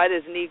ago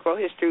started as Negro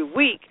History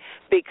Week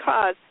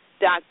because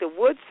Dr.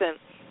 Woodson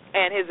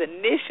and his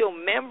initial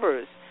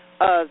members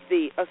of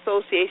the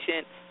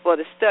Association for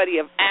the Study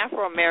of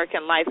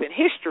Afro-American Life and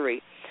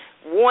History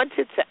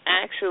wanted to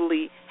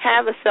actually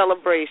have a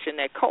celebration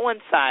that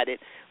coincided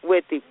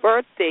with the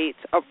birth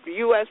dates of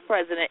U.S.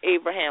 President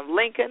Abraham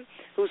Lincoln,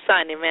 who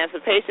signed the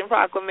Emancipation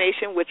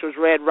Proclamation, which was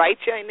read right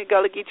here in the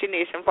Gullah Geechee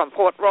Nation from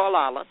Port Royal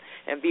Island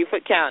in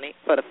Beaufort County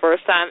for the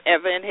first time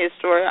ever in his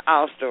story or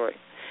our story,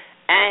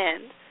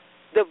 and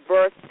the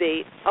birth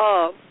date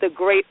of the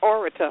great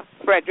orator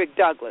Frederick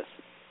Douglass.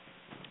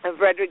 And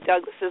Frederick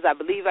Douglass is, I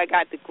believe I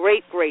got the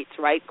great-greats,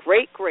 right,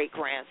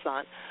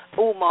 great-great-grandson,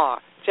 Umar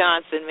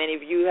Johnson. Many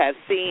of you have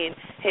seen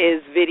his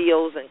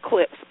videos and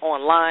clips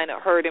online or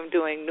heard him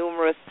doing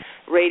numerous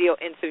radio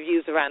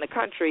interviews around the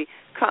country,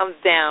 comes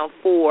down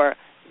for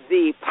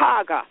the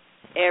PAGA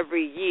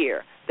every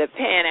year, the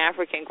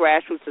Pan-African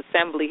Grassroots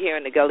Assembly here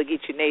in the Gullah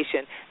Geechee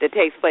Nation that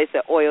takes place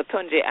at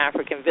Oyotunji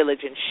African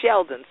Village in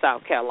Sheldon,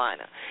 South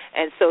Carolina.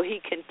 And so he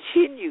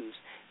continues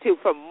to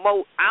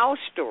promote our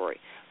story,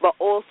 but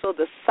also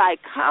the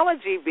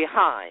psychology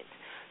behind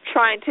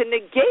trying to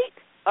negate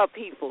a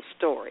people's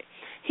story.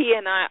 He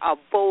and I are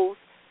both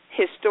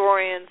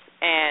historians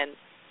and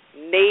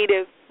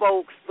native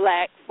folks,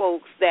 black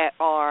folks that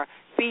are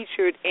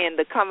featured in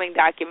the coming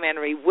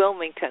documentary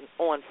Wilmington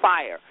on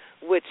Fire,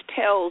 which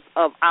tells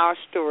of our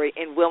story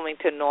in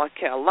Wilmington, North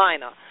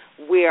Carolina,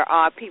 where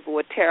our people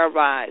were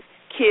terrorized,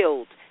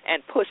 killed,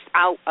 and pushed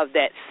out of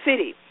that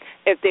city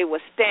if they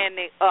were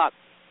standing up,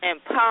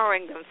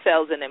 empowering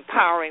themselves and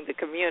empowering the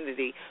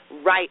community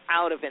right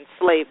out of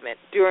enslavement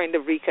during the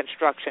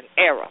Reconstruction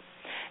era.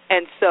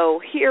 And so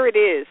here it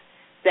is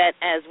that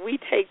as we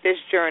take this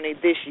journey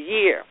this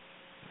year,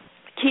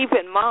 keep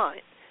in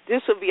mind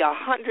this will be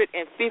 150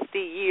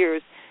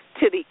 years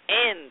to the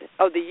end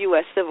of the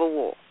U.S. Civil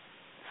War.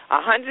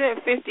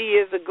 150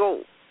 years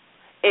ago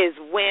is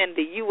when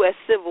the U.S.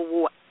 Civil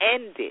War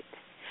ended,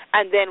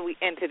 and then we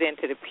entered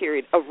into the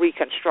period of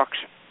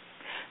Reconstruction.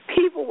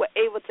 People were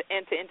able to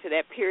enter into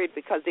that period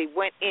because they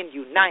went in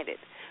united.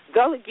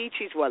 Gullah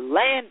Geechees were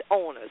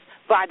landowners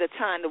by the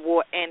time the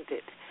war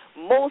ended.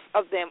 Most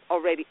of them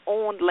already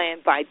owned land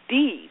by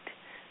deed,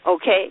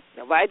 okay?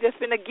 Nobody just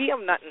been to give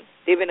them nothing.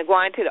 They've been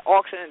going to the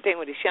auction and thing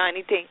with the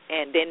shiny thing,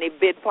 and then they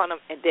bid upon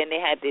them, and then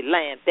they had the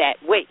land that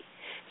way.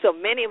 So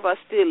many of us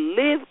still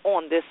live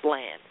on this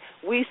land.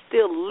 We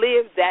still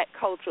live that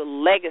cultural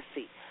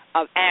legacy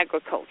of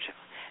agriculture.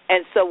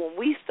 And so when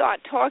we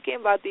start talking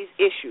about these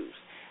issues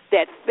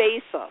that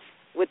face us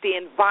with the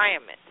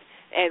environment,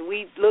 and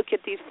we look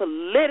at these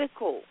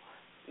political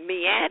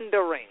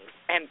meanderings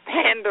and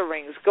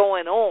panderings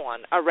going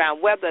on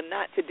around whether or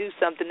not to do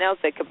something else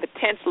that could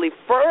potentially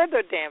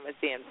further damage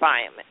the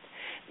environment,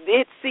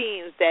 it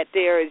seems that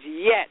there is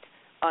yet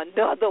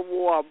another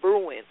war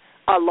brewing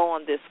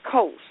along this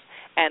coast.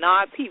 And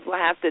our people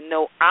have to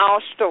know our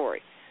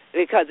story,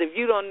 because if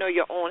you don't know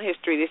your own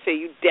history, they say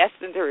you're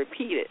destined to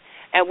repeat it.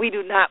 And we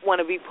do not want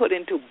to be put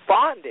into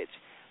bondage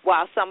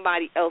while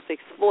somebody else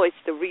exploits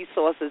the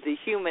resources, the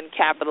human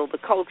capital, the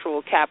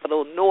cultural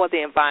capital, nor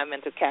the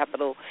environmental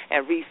capital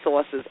and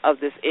resources of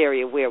this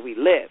area where we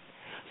live.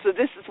 So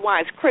this is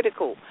why it's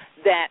critical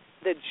that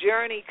the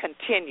journey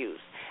continues,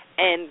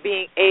 and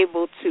being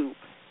able to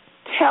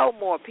tell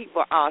more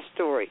people our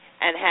story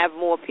and have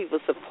more people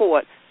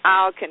support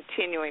our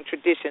continuing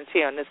traditions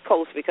here on this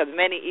coast, because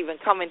many even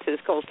come into this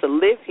coast to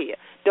live here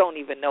don't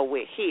even know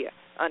we're here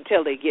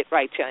until they get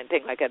right here and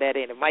things like that,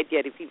 and it might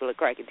get the people to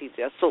crack and teach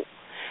their soul.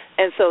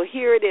 And so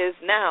here it is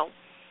now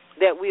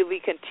that we'll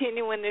be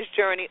continuing this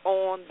journey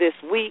on this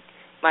week.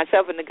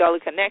 Myself and the Gullah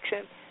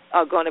Connection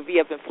are going to be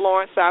up in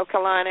Florence, South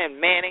Carolina, and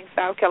Manning,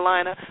 South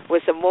Carolina,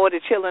 with some more of the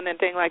children and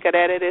things like that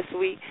this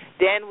week.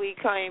 Then we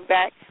came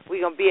back.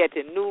 We're going to be at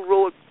the New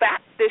Road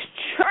Baptist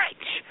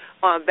Church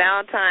on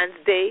Valentine's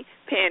Day,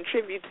 paying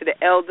tribute to the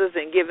elders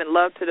and giving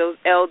love to those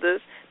elders.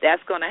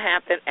 That's going to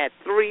happen at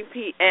 3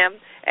 p.m.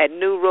 at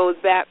New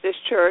Road Baptist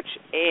Church,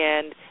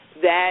 and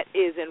that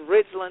is in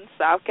Ridgeland,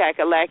 South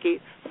Kakalaki,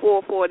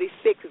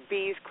 446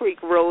 Bees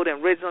Creek Road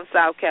in Ridgeland,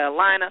 South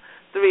Carolina.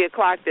 3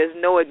 o'clock, there's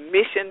no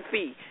admission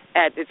fee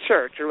at the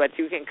church, but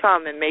you can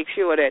come and make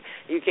sure that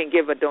you can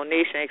give a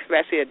donation,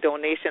 especially a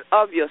donation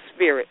of your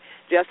spirit,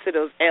 just to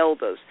those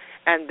elders.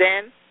 And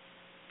then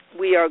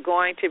we are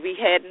going to be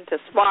heading to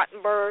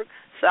Spartanburg,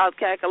 South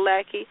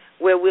Kakalaki,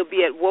 where we'll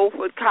be at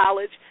Wofford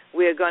College.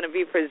 We're going to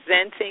be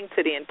presenting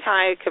to the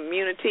entire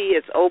community.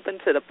 It's open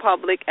to the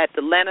public at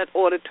the Leonard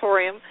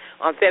Auditorium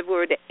on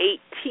February the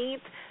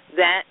 18th.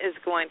 That is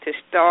going to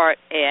start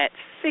at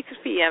 6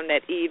 p.m.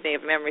 that evening,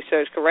 if memory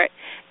serves correct.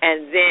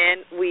 And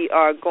then we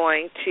are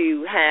going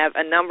to have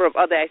a number of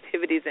other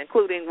activities,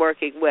 including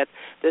working with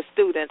the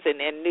students in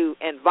their new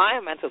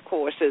environmental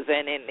courses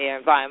and in their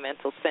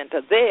environmental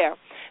center there,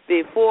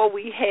 before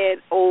we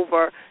head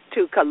over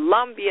to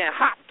Columbia and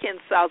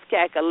Hopkins, South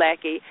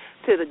Kakalaki,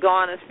 to the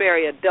Garners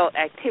Ferry Adult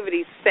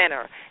Activities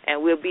Center.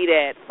 And we'll be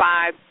there at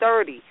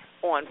 5:30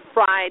 on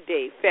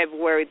Friday,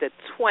 February the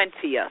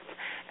 20th.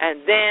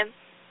 And then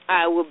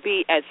I will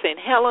be at St.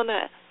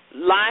 Helena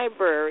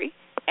Library,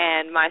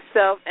 and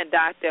myself and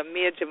Dr.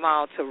 Amir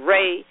Jamal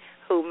Teray,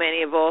 who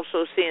many have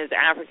also seen as the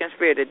African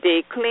Spirit of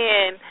Day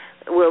Clean,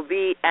 will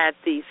be at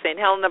the St.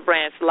 Helena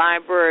Branch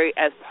Library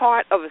as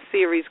part of a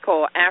series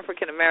called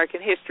African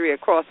American History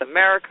Across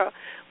America.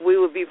 We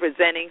will be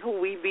presenting Who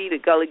We Be, the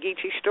Gullah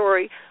Geechee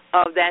story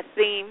of that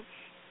theme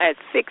at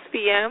 6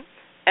 p.m.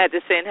 at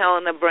the St.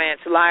 Helena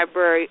Branch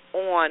Library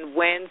on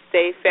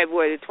Wednesday,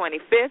 February the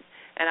 25th.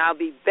 And I'll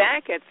be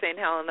back at St.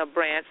 Helena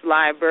Branch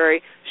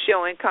Library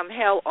showing Come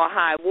Hell or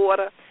High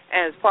Water,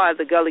 and as part of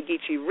the Gullah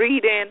Geechee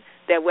read-in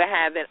that we're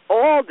having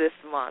all this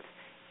month,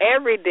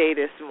 every day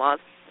this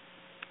month,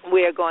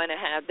 we're going to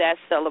have that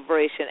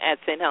celebration at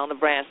St. Helena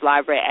Branch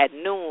Library at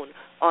noon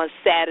on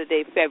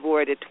Saturday,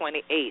 February the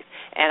 28th.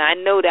 And I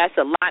know that's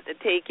a lot to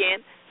take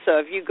in, so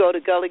if you go to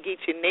Gullah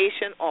Geechee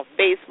Nation on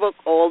Facebook,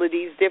 all of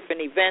these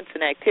different events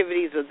and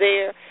activities are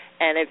there.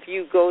 And if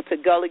you go to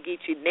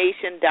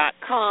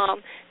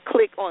GullahGeecheeNation.com,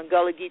 click on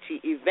Gullah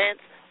Geechee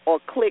events or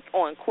click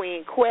on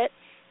Queen Quet,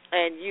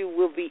 and you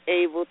will be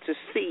able to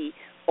see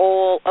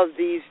all of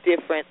these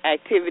different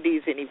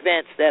activities and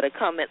events that are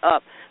coming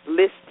up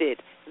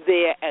listed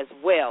there as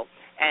well.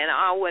 And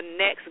our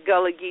next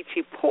Gullah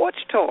Geechee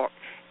Porch Talk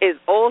is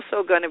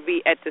also going to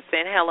be at the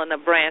St. Helena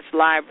Branch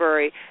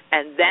Library,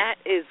 and that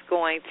is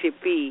going to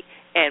be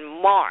in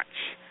March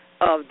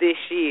of this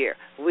year.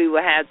 We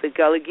will have the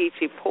Gullah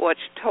Geechee Porch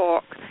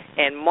Talk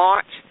in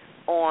March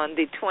on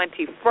the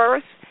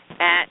 21st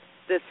at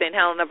the St.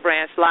 Helena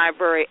Branch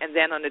Library, and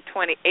then on the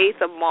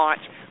 28th of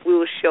March, we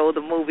will show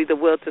the movie The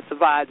Will to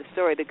Survive, the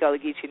story of the Gullah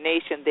Geechee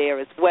Nation there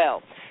as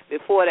well.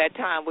 Before that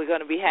time, we're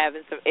going to be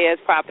having some heirs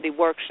property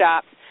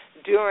workshops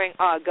during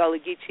our Gullah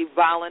Geechee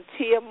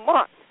Volunteer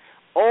Month.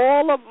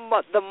 All of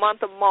the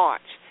month of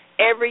March,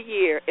 every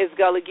year, is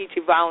Gullah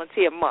Geechee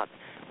Volunteer Month.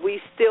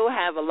 We still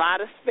have a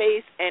lot of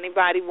space.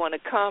 Anybody want to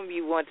come,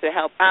 you want to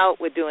help out,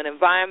 we're doing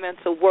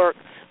environmental work.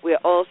 We're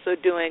also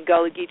doing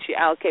Gullah Geechee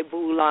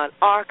Al-Kebulan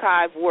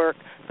archive work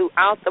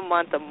throughout the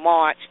month of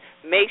March.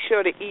 Make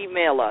sure to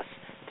email us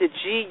to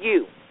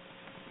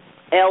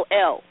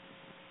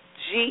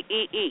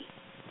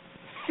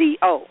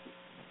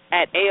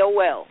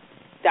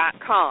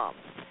GULLGEECO@AOL.com.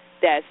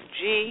 That's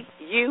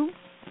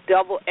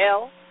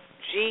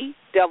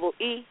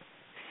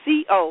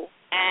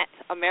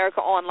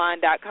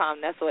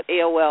GULLGEECO@AmericaOnline.com. That's what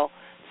AOL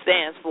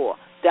stands for,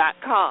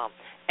 .com.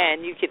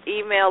 And you can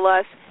email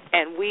us,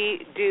 and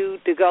we do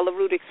the Gullah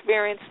Root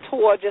Experience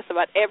Tour just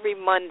about every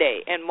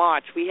Monday in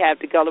March. We have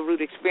the Gullah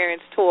Root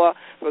Experience Tour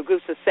for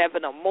groups of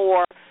 7 or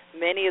more.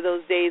 Many of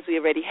those days we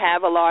already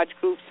have a large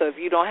group, so if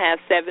you don't have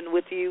 7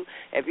 with you,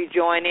 if you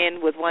join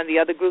in with one of the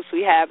other groups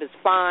we have, it's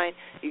fine.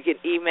 You can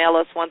email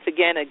us once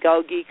again at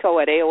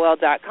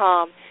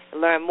gullgeeco@AOL.com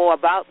and learn more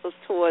about those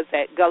tours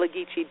at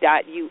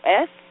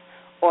gullahgeechee.us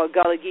or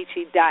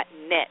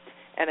gullahgeechee.net.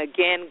 And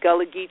again,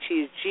 Gullah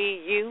Geechee is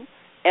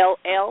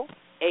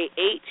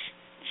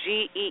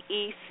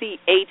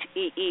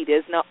GULLAHGEECHEE.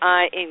 There's no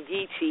I in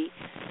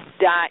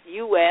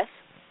Geechee.us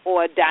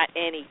or .net.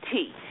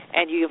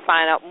 And you can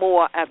find out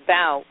more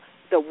about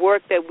the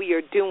work that we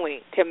are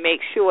doing to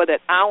make sure that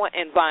our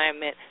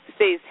environment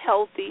stays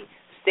healthy,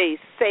 stays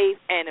safe,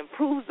 and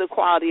improves the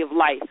quality of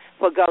life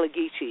for Gullah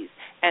Geechees.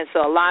 And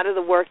so a lot of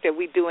the work that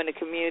we do in the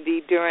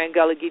community during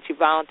Gullah Geechee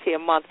Volunteer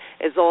Month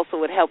is also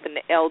with helping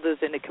the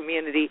elders in the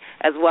community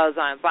as well as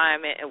our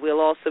environment. And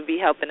we'll also be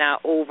helping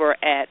out over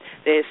at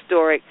the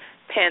historic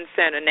Penn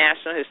Center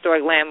National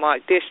Historic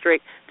Landmark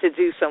District to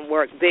do some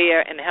work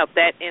there and help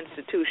that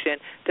institution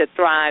to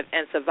thrive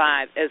and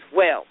survive as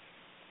well.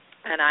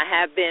 And I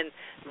have been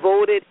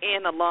voted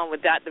in, along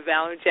with Dr.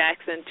 Valerie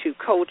Jackson, to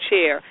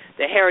co-chair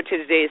the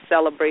Heritage Day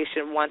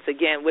celebration once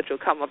again, which will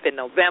come up in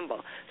November.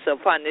 So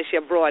upon this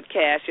year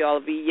broadcast, y'all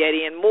will be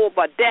yetiing more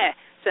about that.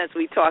 Since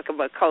we talk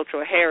about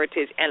cultural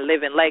heritage and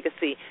living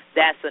legacy,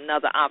 that's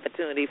another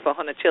opportunity for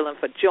Hunter Children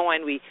for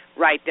join we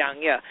right down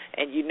here.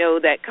 And you know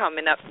that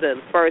coming up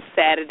the first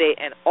Saturday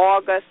in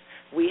August,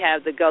 we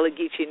have the Gullah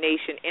Geechee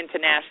Nation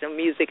International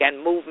Music and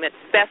Movement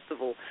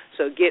Festival.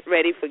 So get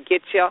ready for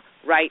Getcha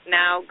right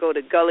now. Go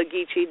to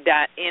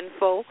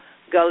gullahgeechee.info,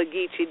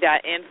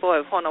 gullahgeechee.info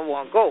if Hunter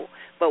won't go.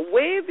 But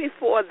way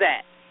before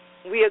that,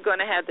 we are going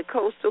to have the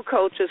Coastal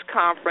Cultures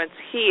Conference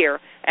here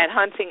at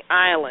Hunting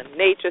Island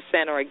Nature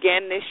Center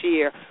again this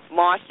year,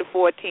 March the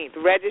 14th.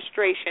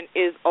 Registration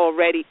is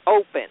already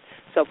open,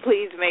 so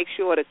please make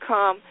sure to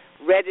come.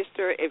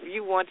 Register if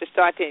you want to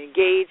start to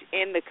engage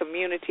in the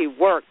community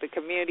work, the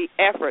community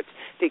efforts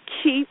to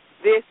keep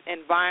this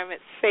environment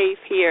safe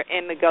here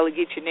in the Gullah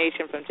Geechee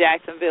Nation from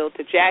Jacksonville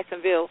to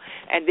Jacksonville.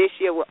 And this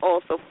year we're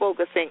also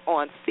focusing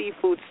on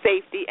seafood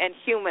safety and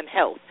human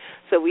health.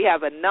 So we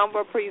have a number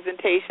of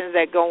presentations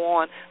that go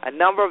on, a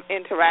number of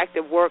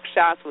interactive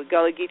workshops with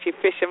Gullah Geechee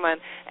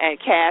fishermen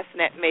and cast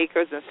net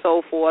makers and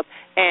so forth,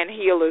 and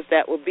healers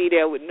that will be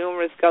there with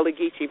numerous Gullah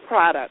Geechee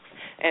products.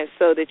 And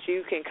so that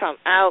you can come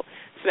out,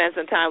 spend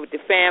some time with the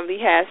family,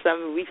 have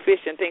some, we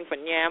fish and things for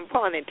yam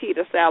pun and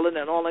tita salad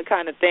and all that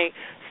kind of thing,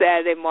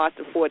 Saturday, March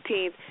the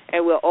 14th,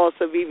 and we'll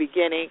also be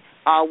beginning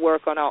our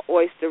work on our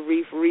oyster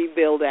reef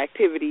rebuild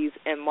activities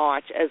in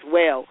March as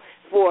well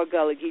for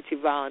Gullah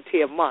Geechee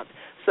Volunteer Month.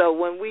 So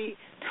when we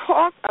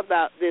talk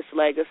about this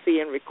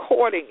legacy and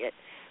recording it,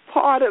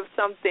 part of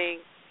something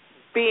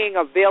being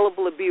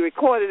available to be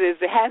recorded is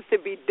it has to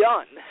be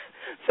done.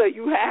 So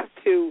you have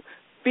to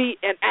be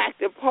an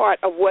active part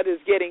of what is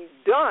getting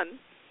done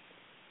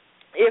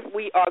if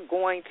we are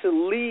going to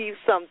leave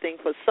something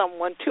for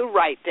someone to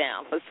write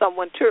down, for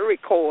someone to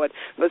record,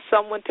 for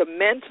someone to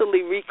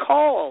mentally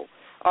recall,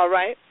 all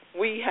right?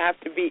 We have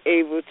to be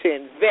able to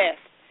invest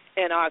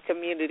in our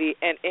community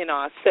and in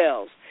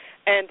ourselves.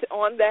 And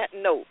on that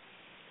note,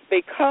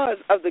 because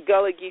of the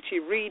Gullah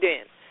Geechee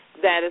Read-In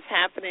that is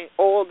happening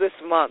all this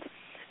month,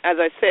 as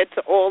I said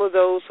to all of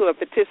those who are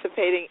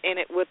participating in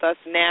it with us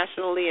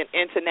nationally and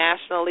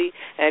internationally,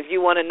 and if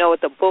you want to know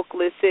what the book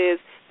list is,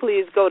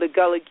 please go to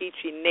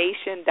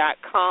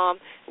GullahGeecheeNation.com.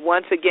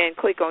 Once again,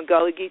 click on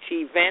Gullah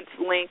Geechee Events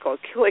link or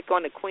click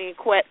on the Queen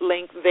Quet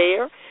link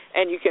there,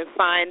 and you can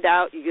find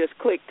out. You just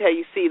click till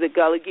you see the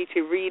Gullah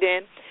Geechee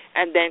Read-In,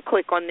 and then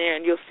click on there,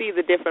 and you'll see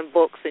the different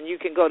books, and you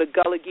can go to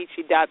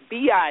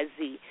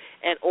GullahGeechee.biz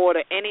and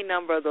order any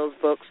number of those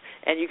books.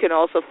 And you can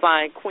also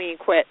find Queen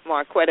Quet,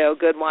 Marquetta L.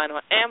 Goodwine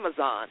on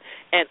Amazon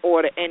and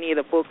order any of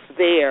the books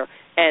there.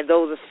 And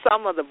those are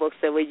some of the books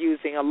that we're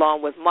using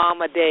along with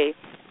Mama Day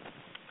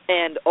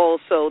and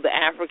also the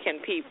African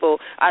people,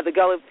 the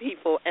Gullah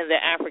people and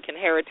their African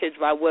heritage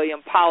by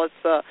William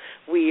Politzer.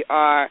 We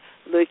are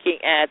looking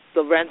at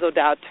Lorenzo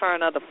Dow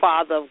Turner, the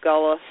father of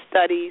Gullah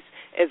Studies,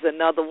 is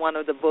another one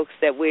of the books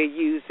that we're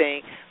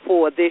using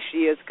for this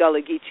year's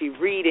Gullah Geechee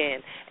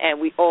Read-In. And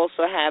we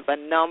also have a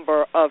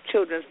number of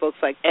children's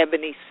books like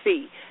Ebony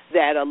C.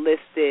 that are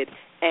listed,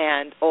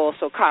 and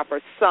also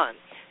Copper's Son.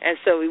 And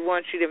so we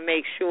want you to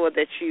make sure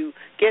that you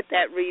get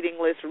that reading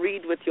list,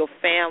 read with your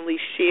family,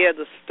 share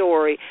the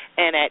story,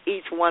 and at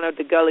each one of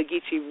the Gullah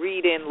Geechee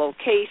Read-In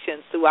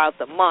locations throughout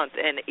the month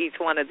and each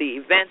one of the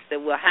events that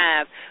we'll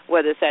have,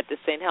 whether it's at the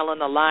St.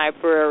 Helena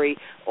Library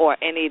or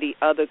any of the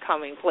other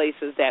coming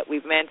places that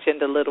we've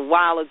mentioned a little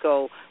while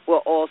ago,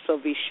 we'll also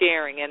be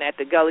sharing. And at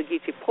the Gullah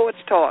Geechee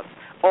Porch Talks,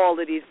 all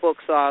of these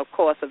books are, of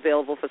course,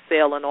 available for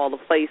sale in all the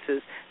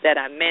places that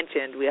I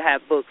mentioned. We'll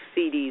have books,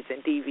 CDs,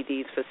 and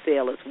DVDs for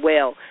sale as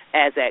well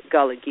as at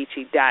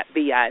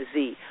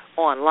GullahGeechee.biz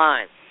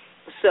online.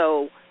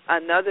 So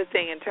another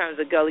thing in terms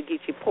of Gullah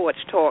Geechee Porch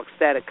Talks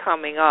that are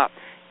coming up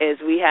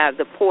is we have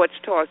the Porch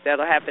Talk that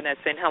will happen at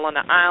St.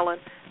 Helena Island.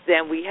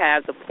 Then we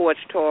have the Porch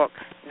Talk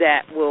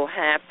that will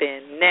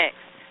happen next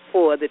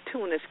for the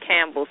Tunis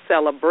Campbell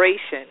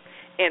celebration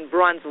in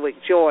Brunswick,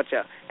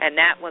 Georgia, and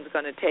that one's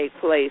going to take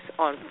place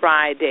on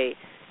Friday,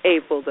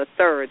 April the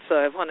 3rd. So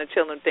if one of the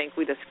children think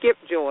we just skip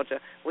Georgia,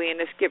 we ain't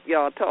to skip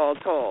y'all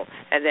tall.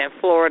 And then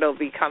Florida will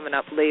be coming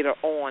up later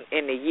on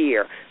in the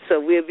year. So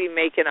we'll be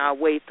making our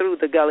way through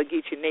the Gullah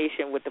Geechee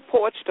Nation with the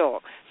Porch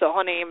Talk. So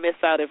honey ain't miss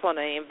out if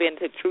honey ain't been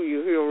to True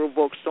Your Hero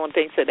books. Don't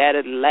think so that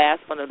is the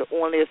last one or the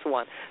onlyest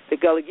one. The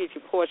Gullah Geechee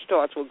Porch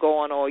Talks will go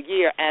on all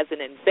year as an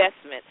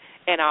investment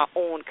in our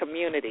own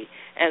community.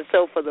 And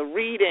so for the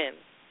read-in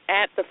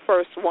at the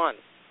first one,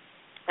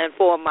 and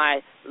for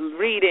my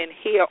read-in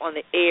here on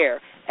the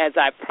air, as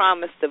I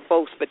promised the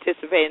folks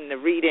participating in the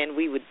read-in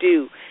we would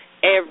do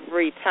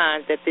every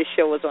time that this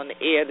show is on the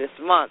air this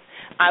month,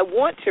 I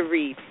want to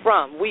read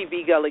from We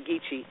Be Gullah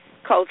Geechee,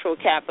 Cultural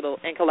Capital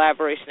and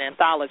Collaboration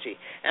Anthology.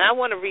 And I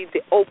want to read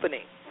the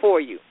opening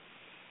for you.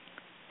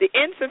 The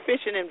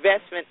insufficient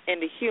investment in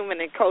the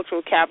human and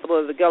cultural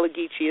capital of the Gullah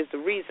Geechee is the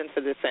reason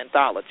for this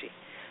anthology.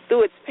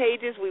 Through its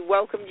pages, we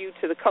welcome you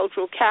to the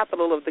cultural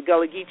capital of the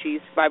Gullah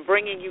Geechees by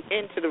bringing you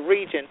into the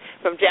region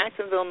from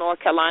Jacksonville, North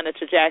Carolina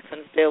to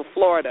Jacksonville,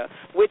 Florida,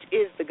 which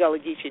is the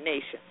Gullah Geechee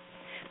Nation.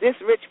 This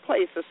rich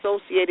place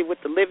associated with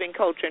the living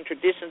culture and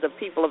traditions of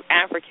people of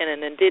African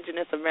and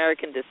indigenous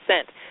American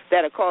descent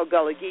that are called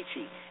Gullah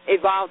Geechee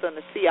evolved on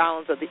the sea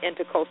islands of the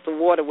Intercoastal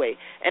Waterway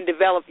and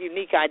developed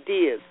unique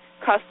ideas,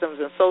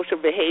 customs, and social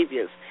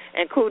behaviors,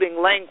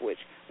 including language,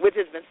 which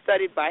has been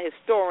studied by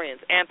historians,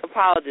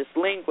 anthropologists,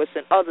 linguists,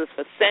 and others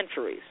for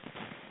centuries.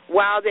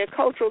 While their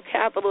cultural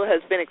capital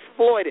has been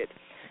exploited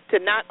to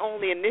not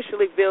only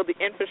initially build the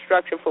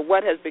infrastructure for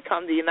what has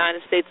become the United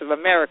States of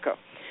America,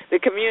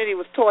 the community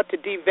was taught to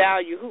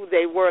devalue who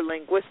they were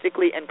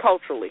linguistically and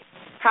culturally.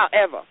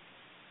 However,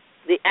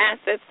 the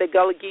assets that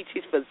Gullah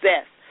Geechees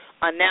possess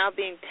are now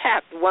being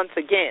tapped once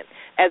again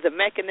as a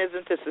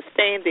mechanism to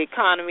sustain the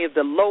economy of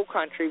the Low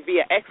Country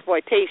via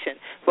exploitation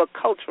for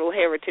cultural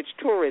heritage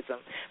tourism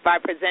by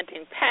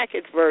presenting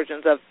packaged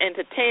versions of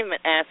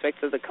entertainment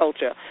aspects of the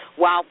culture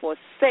while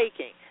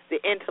forsaking the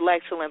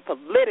intellectual and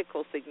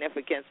political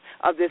significance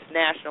of this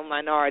national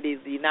minority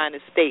of the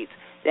United States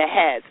that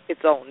has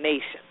its own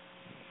nation.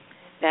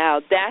 Now,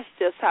 that's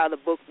just how the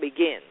book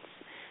begins.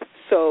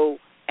 So,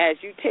 as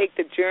you take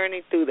the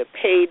journey through the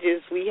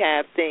pages, we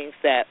have things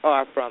that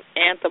are from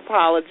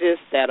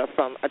anthropologists, that are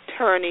from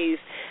attorneys,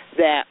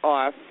 that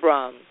are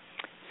from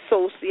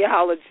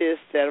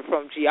sociologists, that are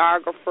from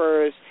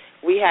geographers.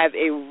 We have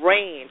a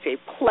range, a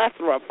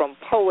plethora from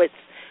poets.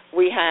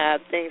 We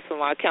have things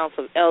from our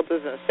Council of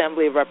Elders and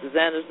Assembly of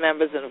Representatives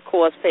members, and, of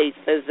course,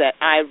 pages that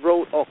I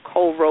wrote or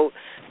co-wrote.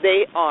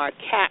 They are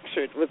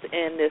captured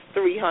within this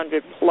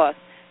 300-plus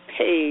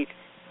page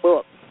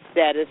book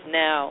that is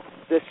now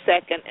the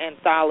second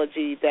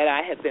anthology that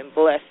I have been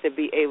blessed to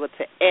be able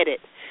to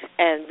edit.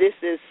 And this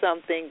is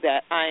something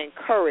that I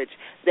encourage,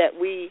 that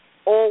we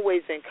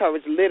always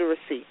encourage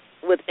literacy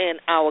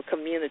within our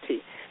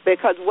community,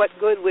 because what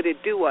good would it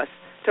do us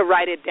to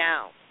write it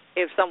down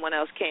if someone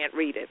else can't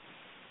read it?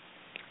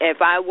 If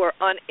I were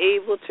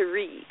unable to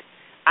read,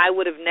 I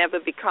would have never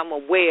become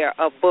aware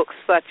of books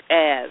such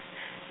as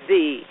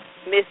The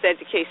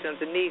Miseducation of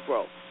the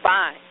Negro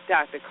by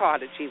Dr.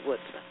 Carter G.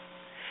 Woodson.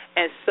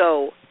 And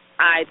so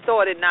I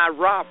thought it not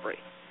robbery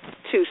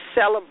to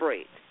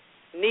celebrate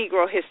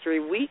Negro History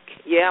Week.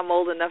 Yeah, I'm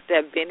old enough to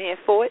have been here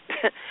for it.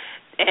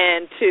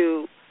 And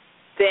to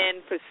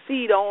then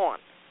proceed on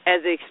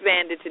as it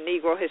expanded to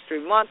Negro History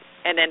Month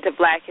and then to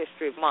Black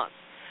History Month.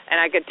 And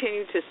I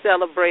continue to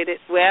celebrate it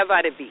wherever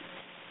I be.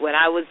 When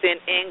I was in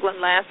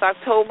England last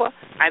October,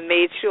 I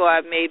made sure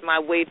I made my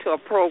way to a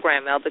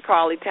program Elder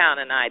Carly Town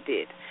and I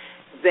did.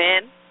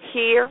 Then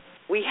here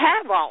we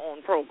have our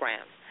own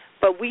programs,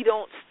 but we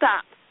don't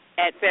stop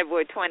at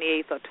February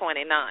 28th or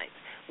 29th.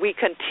 We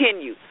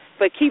continue,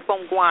 but keep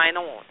on going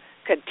on.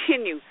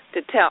 Continue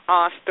to tell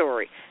our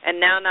story. And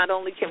now not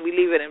only can we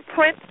leave it in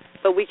print,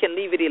 but we can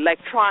leave it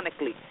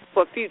electronically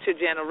for future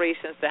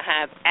generations to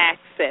have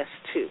access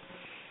to.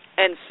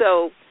 And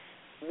so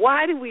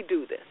why do we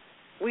do this?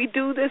 We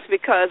do this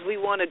because we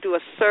want to do a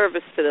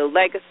service to the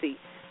legacy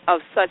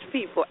of such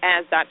people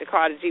as Dr.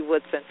 Carter G.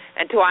 Woodson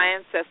and to our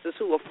ancestors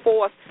who were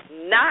forced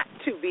not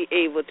to be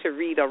able to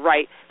read or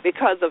write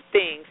because of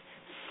things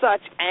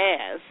such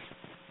as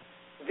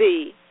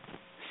the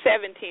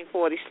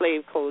 1740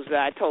 slave codes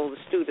that I told the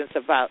students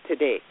about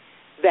today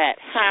that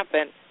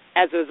happened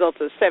as a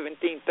result of the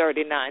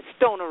 1739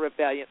 Stoner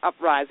Rebellion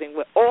uprising,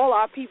 where all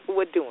our people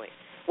were doing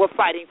were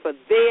fighting for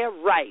their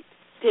right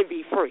to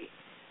be free,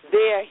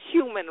 their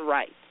human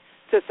right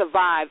to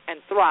survive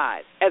and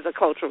thrive as a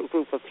cultural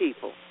group of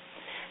people.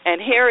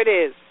 And here it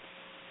is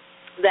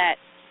that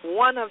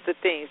one of the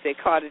things that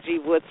Carter G.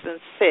 Woodson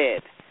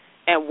said,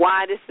 and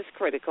why this is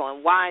critical,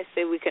 and why I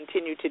say we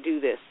continue to do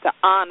this, to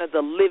honor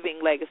the living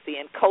legacy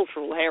and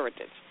cultural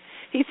heritage.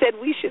 He said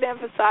we should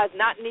emphasize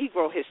not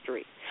Negro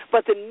history,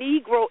 but the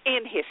Negro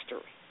in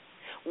history.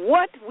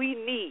 What we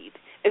need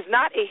is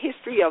not a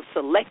history of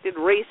selected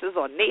races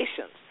or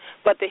nations,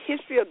 but the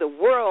history of the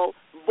world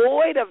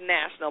void of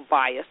national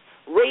bias,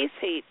 race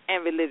hate,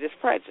 and religious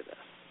prejudice.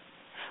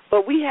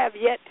 But we have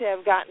yet to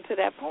have gotten to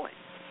that point.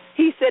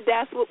 He said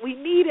that's what we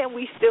need, and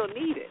we still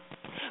need it.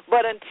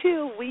 But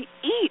until we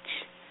each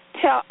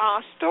tell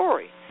our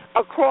story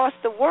across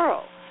the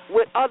world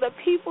with other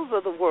peoples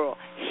of the world,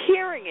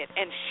 hearing it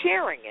and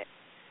sharing it,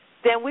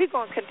 then we're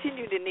going to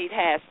continue to need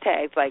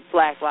hashtags like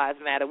Black Lives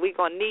Matter. We're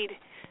going to need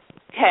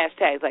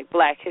hashtags like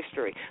Black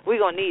History. We're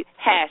going to need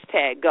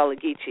hashtag Gullah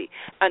Geechee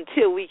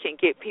until we can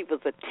get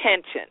people's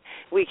attention.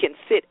 We can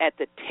sit at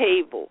the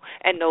table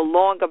and no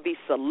longer be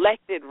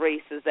selected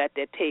races at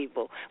their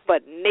table,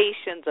 but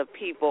nations of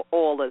people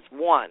all as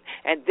one.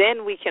 And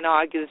then we can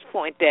argue this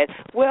point that,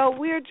 well,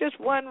 we're just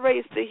one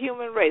race, the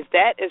human race.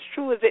 That, as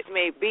true as it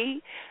may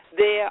be,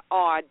 there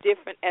are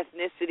different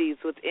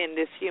ethnicities within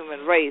this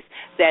human race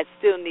that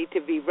still need to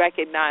be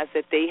recognized,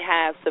 that they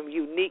have some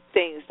unique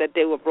things that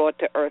they were brought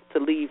to earth to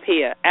leave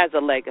here as a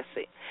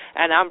legacy.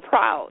 And I'm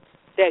proud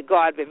that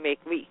God would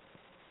make me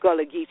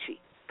Gullah Geechee,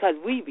 because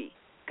we be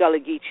Gullah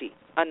Geechee,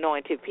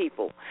 anointed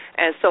people.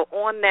 And so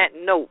on that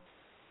note,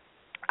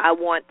 I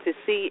want to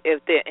see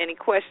if there are any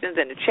questions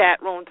in the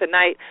chat room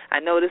tonight. I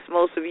notice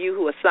most of you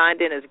who are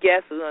signed in as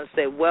guests are going to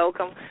say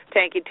welcome.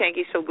 Thank you.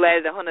 So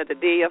glad to honor the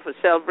day for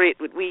celebrate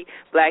with we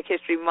Black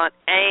History Month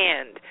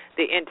and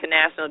the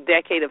International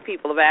Decade of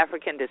People of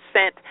African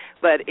Descent.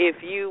 But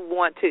if you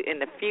want to, in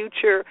the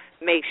future,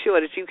 make sure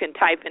that you can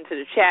type into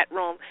the chat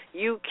room.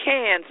 You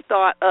can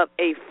start up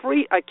a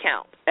free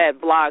account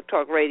at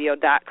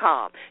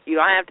blogtalkradio.com. You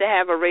don't have to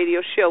have a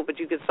radio show, but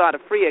you can start a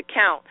free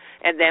account,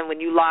 and then when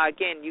you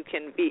log in, you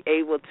can be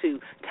able to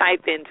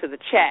type into the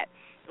chat.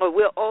 But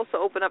we'll also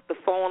open up the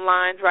phone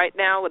lines right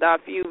now with our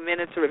few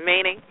minutes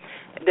remaining.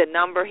 The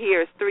number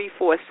here is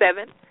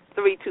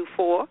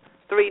 347-324-3903.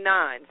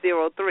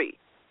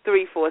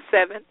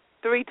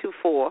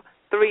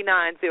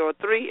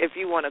 If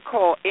you want to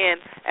call in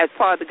as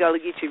part of the Gullah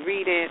Geechee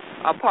read-in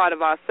or part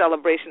of our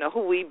celebration of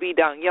who we be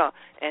down young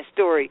and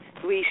story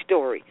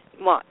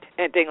month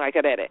and thing like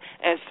that.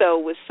 And so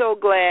we're so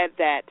glad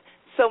that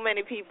so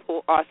many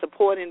people are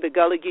supporting the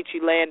Gullah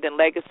Geechee Land and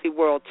Legacy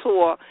World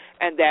Tour,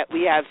 and that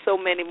we have so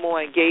many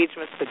more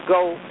engagements to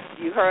go.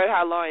 You heard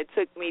how long it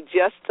took me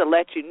just to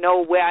let you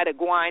know where to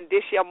go in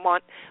this year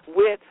month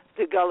with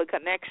the Gullah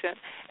Connection,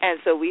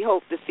 and so we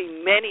hope to see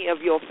many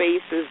of your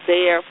faces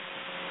there.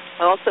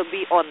 Also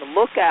be on the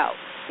lookout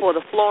for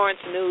the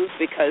Florence News,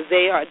 because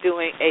they are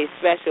doing a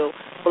special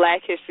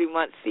Black History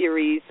Month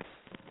series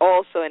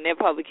also in their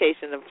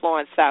publication in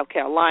Florence, South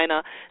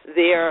Carolina,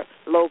 their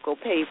local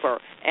paper.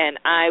 And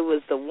I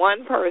was the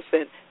one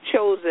person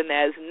chosen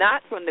as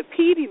not from the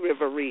Petey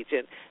River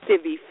region to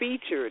be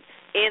featured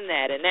in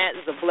that, and that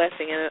is a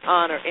blessing and an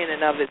honor in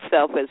and of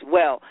itself as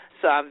well.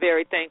 So I'm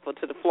very thankful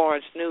to the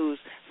Florence News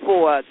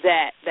for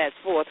that. That's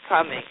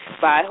forthcoming.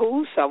 By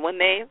who? Someone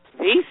named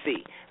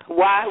VC.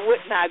 Why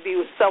wouldn't I be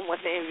with someone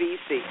named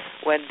VC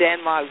when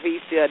Denmark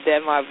VC or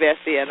Denmark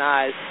Vesey and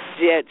I's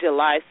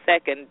July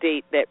 2nd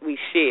date that we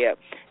share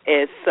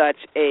is such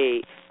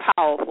a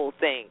powerful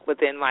thing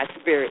within my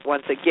spirit.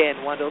 Once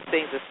again, one of those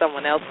things that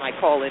someone else might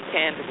call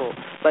intangible,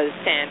 but it's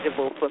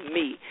tangible for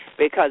me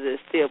because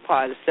it's still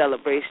part of the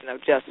celebration of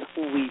just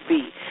who we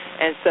be.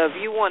 And so if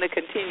you want to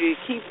continue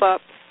to keep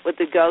up with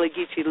the Gullah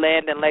Geechee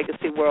Land and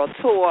Legacy World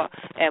Tour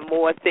and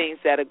more things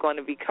that are going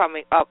to be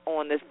coming up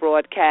on this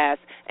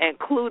broadcast,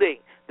 including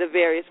the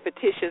various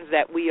petitions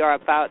that we are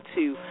about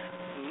to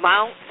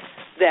mount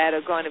that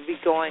are going to be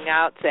going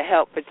out to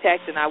help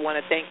protect. And I want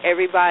to thank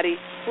everybody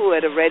who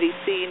had already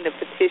seen the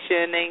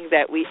petitioning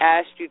that we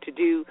asked you to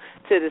do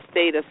to the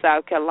state of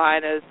South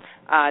Carolina's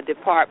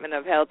Department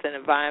of Health and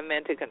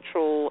Environmental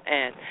Control,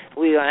 and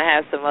we're going to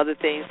have some other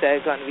things that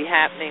are going to be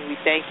happening. We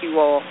thank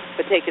you all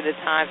for taking the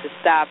time to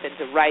stop and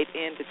to write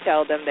in to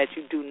tell them that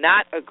you do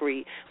not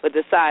agree with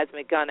the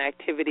seismic gun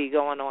activity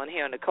going on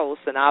here on the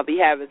coast, and I'll be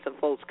having some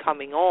folks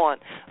coming on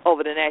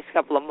over the next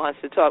couple of months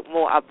to talk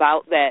more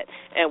about that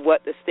and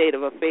what the state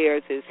of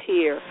affairs is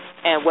here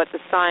and what the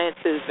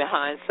science is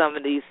behind some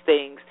of these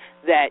things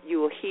that you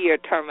will hear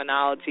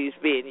terminologies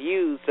being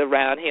used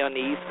around here on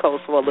the East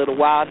Coast for a little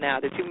while now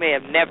that you may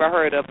have never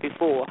heard of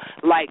before,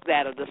 like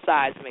that of the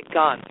seismic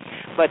gun.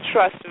 But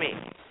trust me,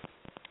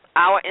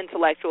 our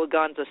intellectual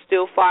guns are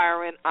still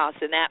firing, our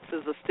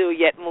synapses are still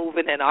yet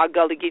moving in our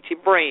Gullah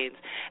Geechee brains,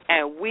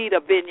 and we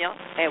the binya,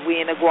 and we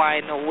ain't a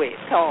going nowhere,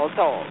 tall.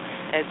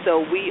 And so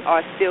we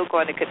are still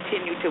going to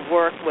continue to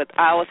work with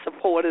our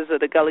supporters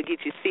of the Gullah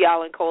Geechee Sea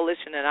Island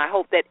Coalition, and I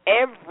hope that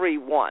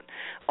everyone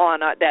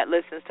that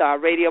listens to our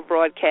radio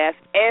broadcast,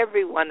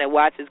 everyone that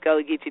watches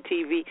Gullah Geechee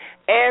TV,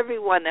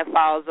 everyone that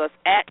follows us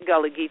at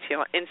Gullah Geechee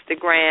on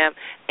Instagram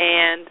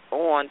and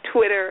on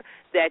Twitter,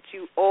 that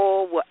you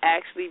all will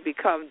actually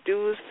become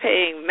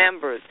dues-paying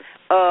members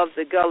of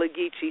the Gullah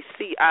Geechee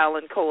Sea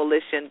Island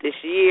Coalition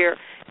this year.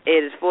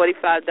 It is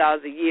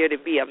 $45 a year to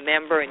be a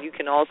member, and you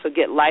can also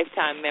get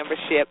lifetime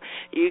membership.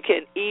 You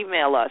can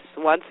email us,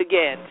 once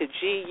again, to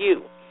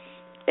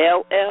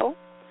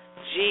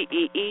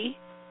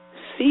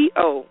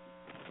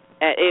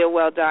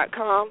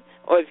GULLGEECO@AOL.com,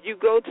 or if you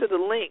go to the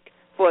link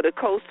for the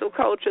Coastal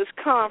Cultures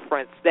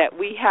Conference that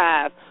we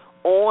have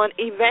on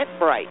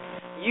Eventbrite,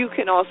 you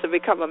can also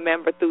become a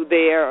member through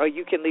there, or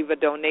you can leave a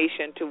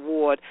donation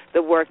toward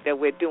the work that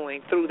we're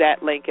doing through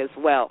that link as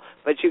well.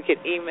 But you can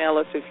email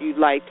us if you'd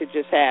like to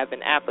just have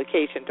an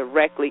application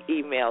directly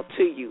emailed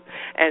to you,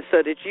 and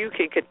so that you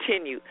can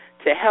continue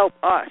to help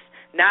us,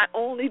 not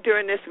only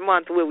during this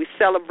month where we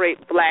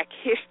celebrate Black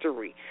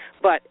history,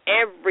 but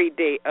every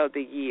day of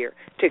the year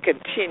to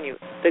continue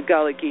the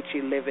Gullah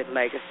Geechee living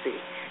legacy.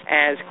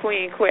 As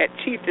Queen Quet,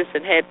 chiefess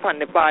and head upon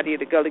the body of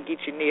the Gullah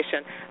Geechee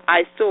Nation,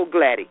 I so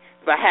glad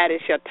for had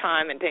it your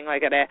time and things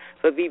like that,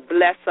 for be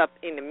blessed up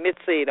in the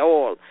midst of it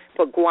all,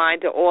 for going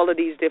to all of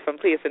these different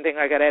places and things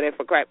like that,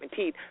 for crack my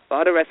teeth, for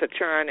all the rest of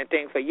churn and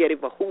things, for yet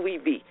for who we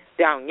be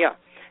down here,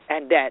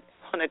 and that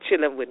 100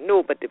 children would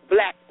know but the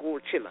black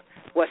gold children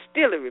was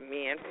still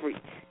remain free,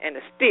 and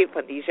the stay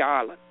for these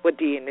islands were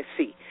there in the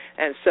sea.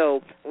 And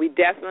so we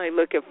definitely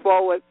looking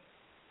forward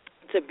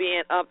to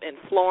being up in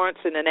Florence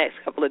in the next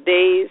couple of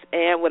days,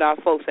 and with our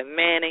folks in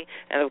Manning,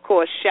 and of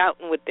course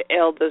shouting with the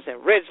elders in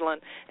Ridgeland,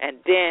 and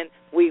then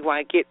we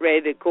want to get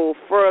ready to go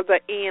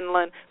further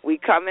inland. We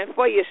coming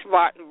for you,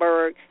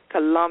 Spartanburg,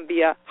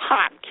 Columbia,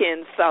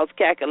 Hopkins, South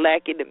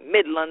Kakalaki, the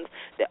Midlands,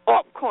 the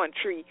Up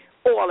Country,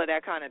 all of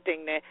that kind of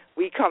thing there.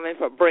 We coming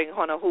for bring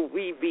Hunter who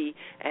we be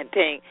and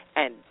thing,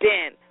 and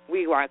then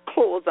we want to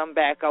close them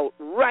back out,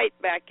 right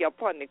back up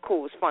on the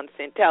coast, from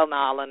St. Helena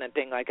Island and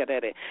things like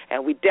that.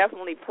 And we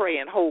definitely pray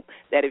and hope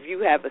that if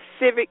you have a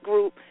civic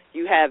group,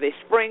 you have a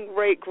spring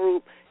break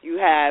group, you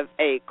have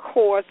a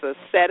course, a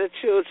set of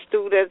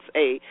students,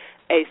 a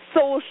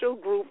social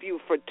group, you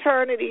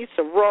fraternities,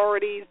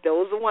 sororities,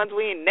 those are the ones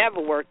we ain't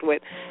never worked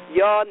with.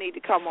 Y'all need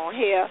to come on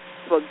here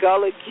for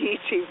Gullah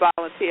Geechee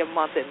Volunteer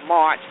Month in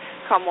March.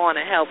 Come on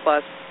and help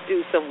us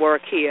do some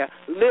work here,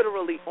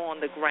 literally on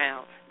the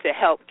ground, to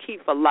help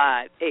keep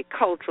alive a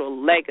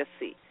cultural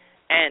legacy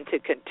and to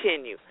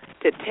continue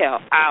to tell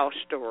our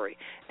story,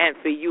 and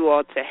for you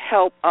all to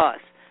help us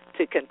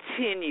to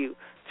continue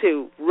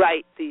to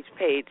write these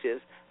pages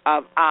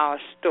of our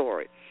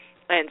story.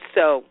 And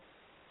so,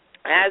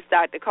 as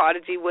Dr.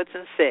 Carter G.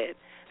 Woodson said,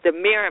 the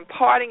mere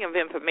imparting of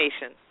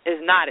information is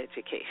not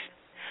education.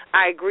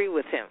 I agree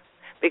with him,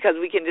 because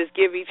we can just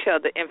give each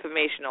other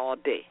information all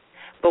day.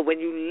 But when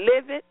you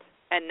live it,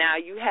 and now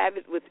you have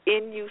it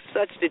within you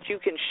such that you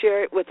can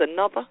share it with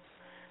another,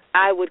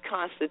 I would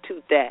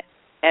constitute that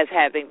as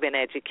having been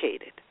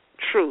educated,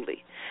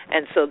 truly.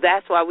 And so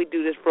that's why we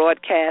do this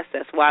broadcast.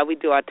 That's why we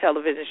do our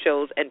television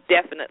shows, and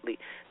definitely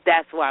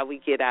that's why we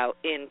get out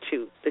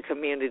into the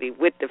community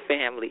with the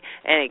family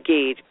and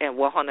engage in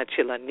what our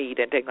children need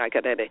and things like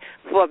that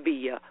for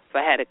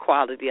have a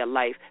quality of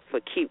life, for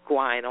keep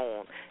going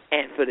on,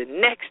 and for the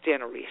next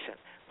generation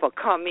for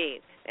come in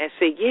and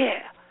say,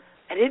 yeah,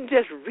 I didn't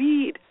just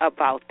read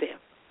about them,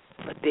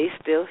 but they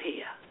still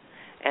here.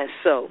 And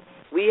so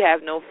we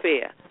have no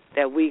fear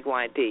that we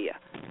going there.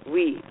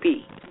 We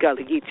be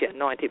Gullah Geechee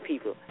anointed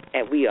people,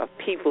 and we are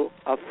people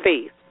of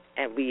faith,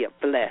 and we are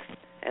blessed,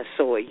 and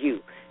so are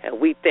you. And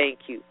we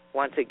thank you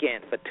once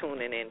again for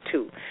tuning in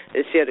too.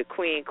 This year the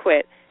Queen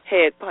Quet,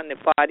 head upon the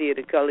body of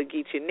the Gullah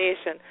Geechee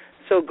Nation.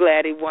 So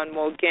glad he one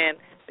more again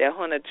that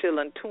Hunter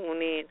children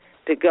tune in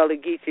to Gullah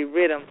Geechee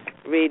Rhythm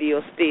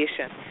radio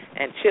station.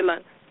 And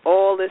children,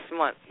 all this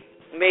month,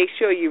 make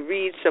sure you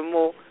read some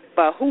more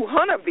about who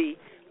Hunter be,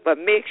 but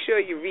make sure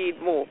you read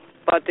more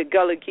about the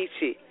Gullah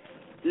Geechee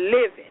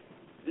living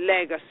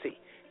legacy.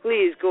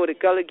 Please go to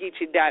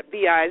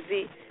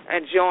gullahgeechee.biz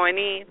and join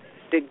in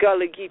the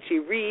Gullah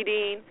Geechee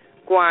reading,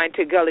 going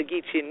to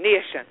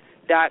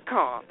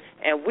gullahgeecheenation.com.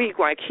 And we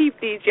going to keep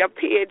these your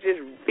pages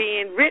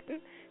being written,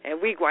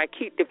 and we going to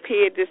keep the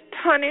pages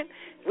turning,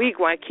 we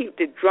going to keep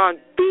the drum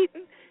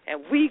beating,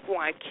 and we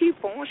going to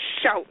keep on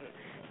shouting.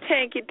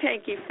 Thank you,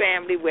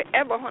 family,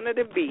 wherever Hunter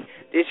to be.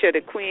 This is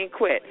the Queen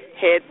Quet,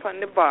 head upon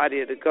the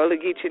body of the Gullah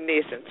Geechee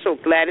Nation. So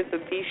glad to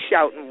be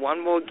shouting one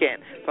more again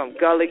from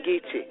Gullah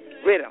Geechee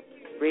Rhythm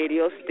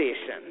radio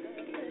station.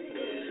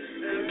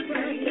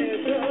 Thank you.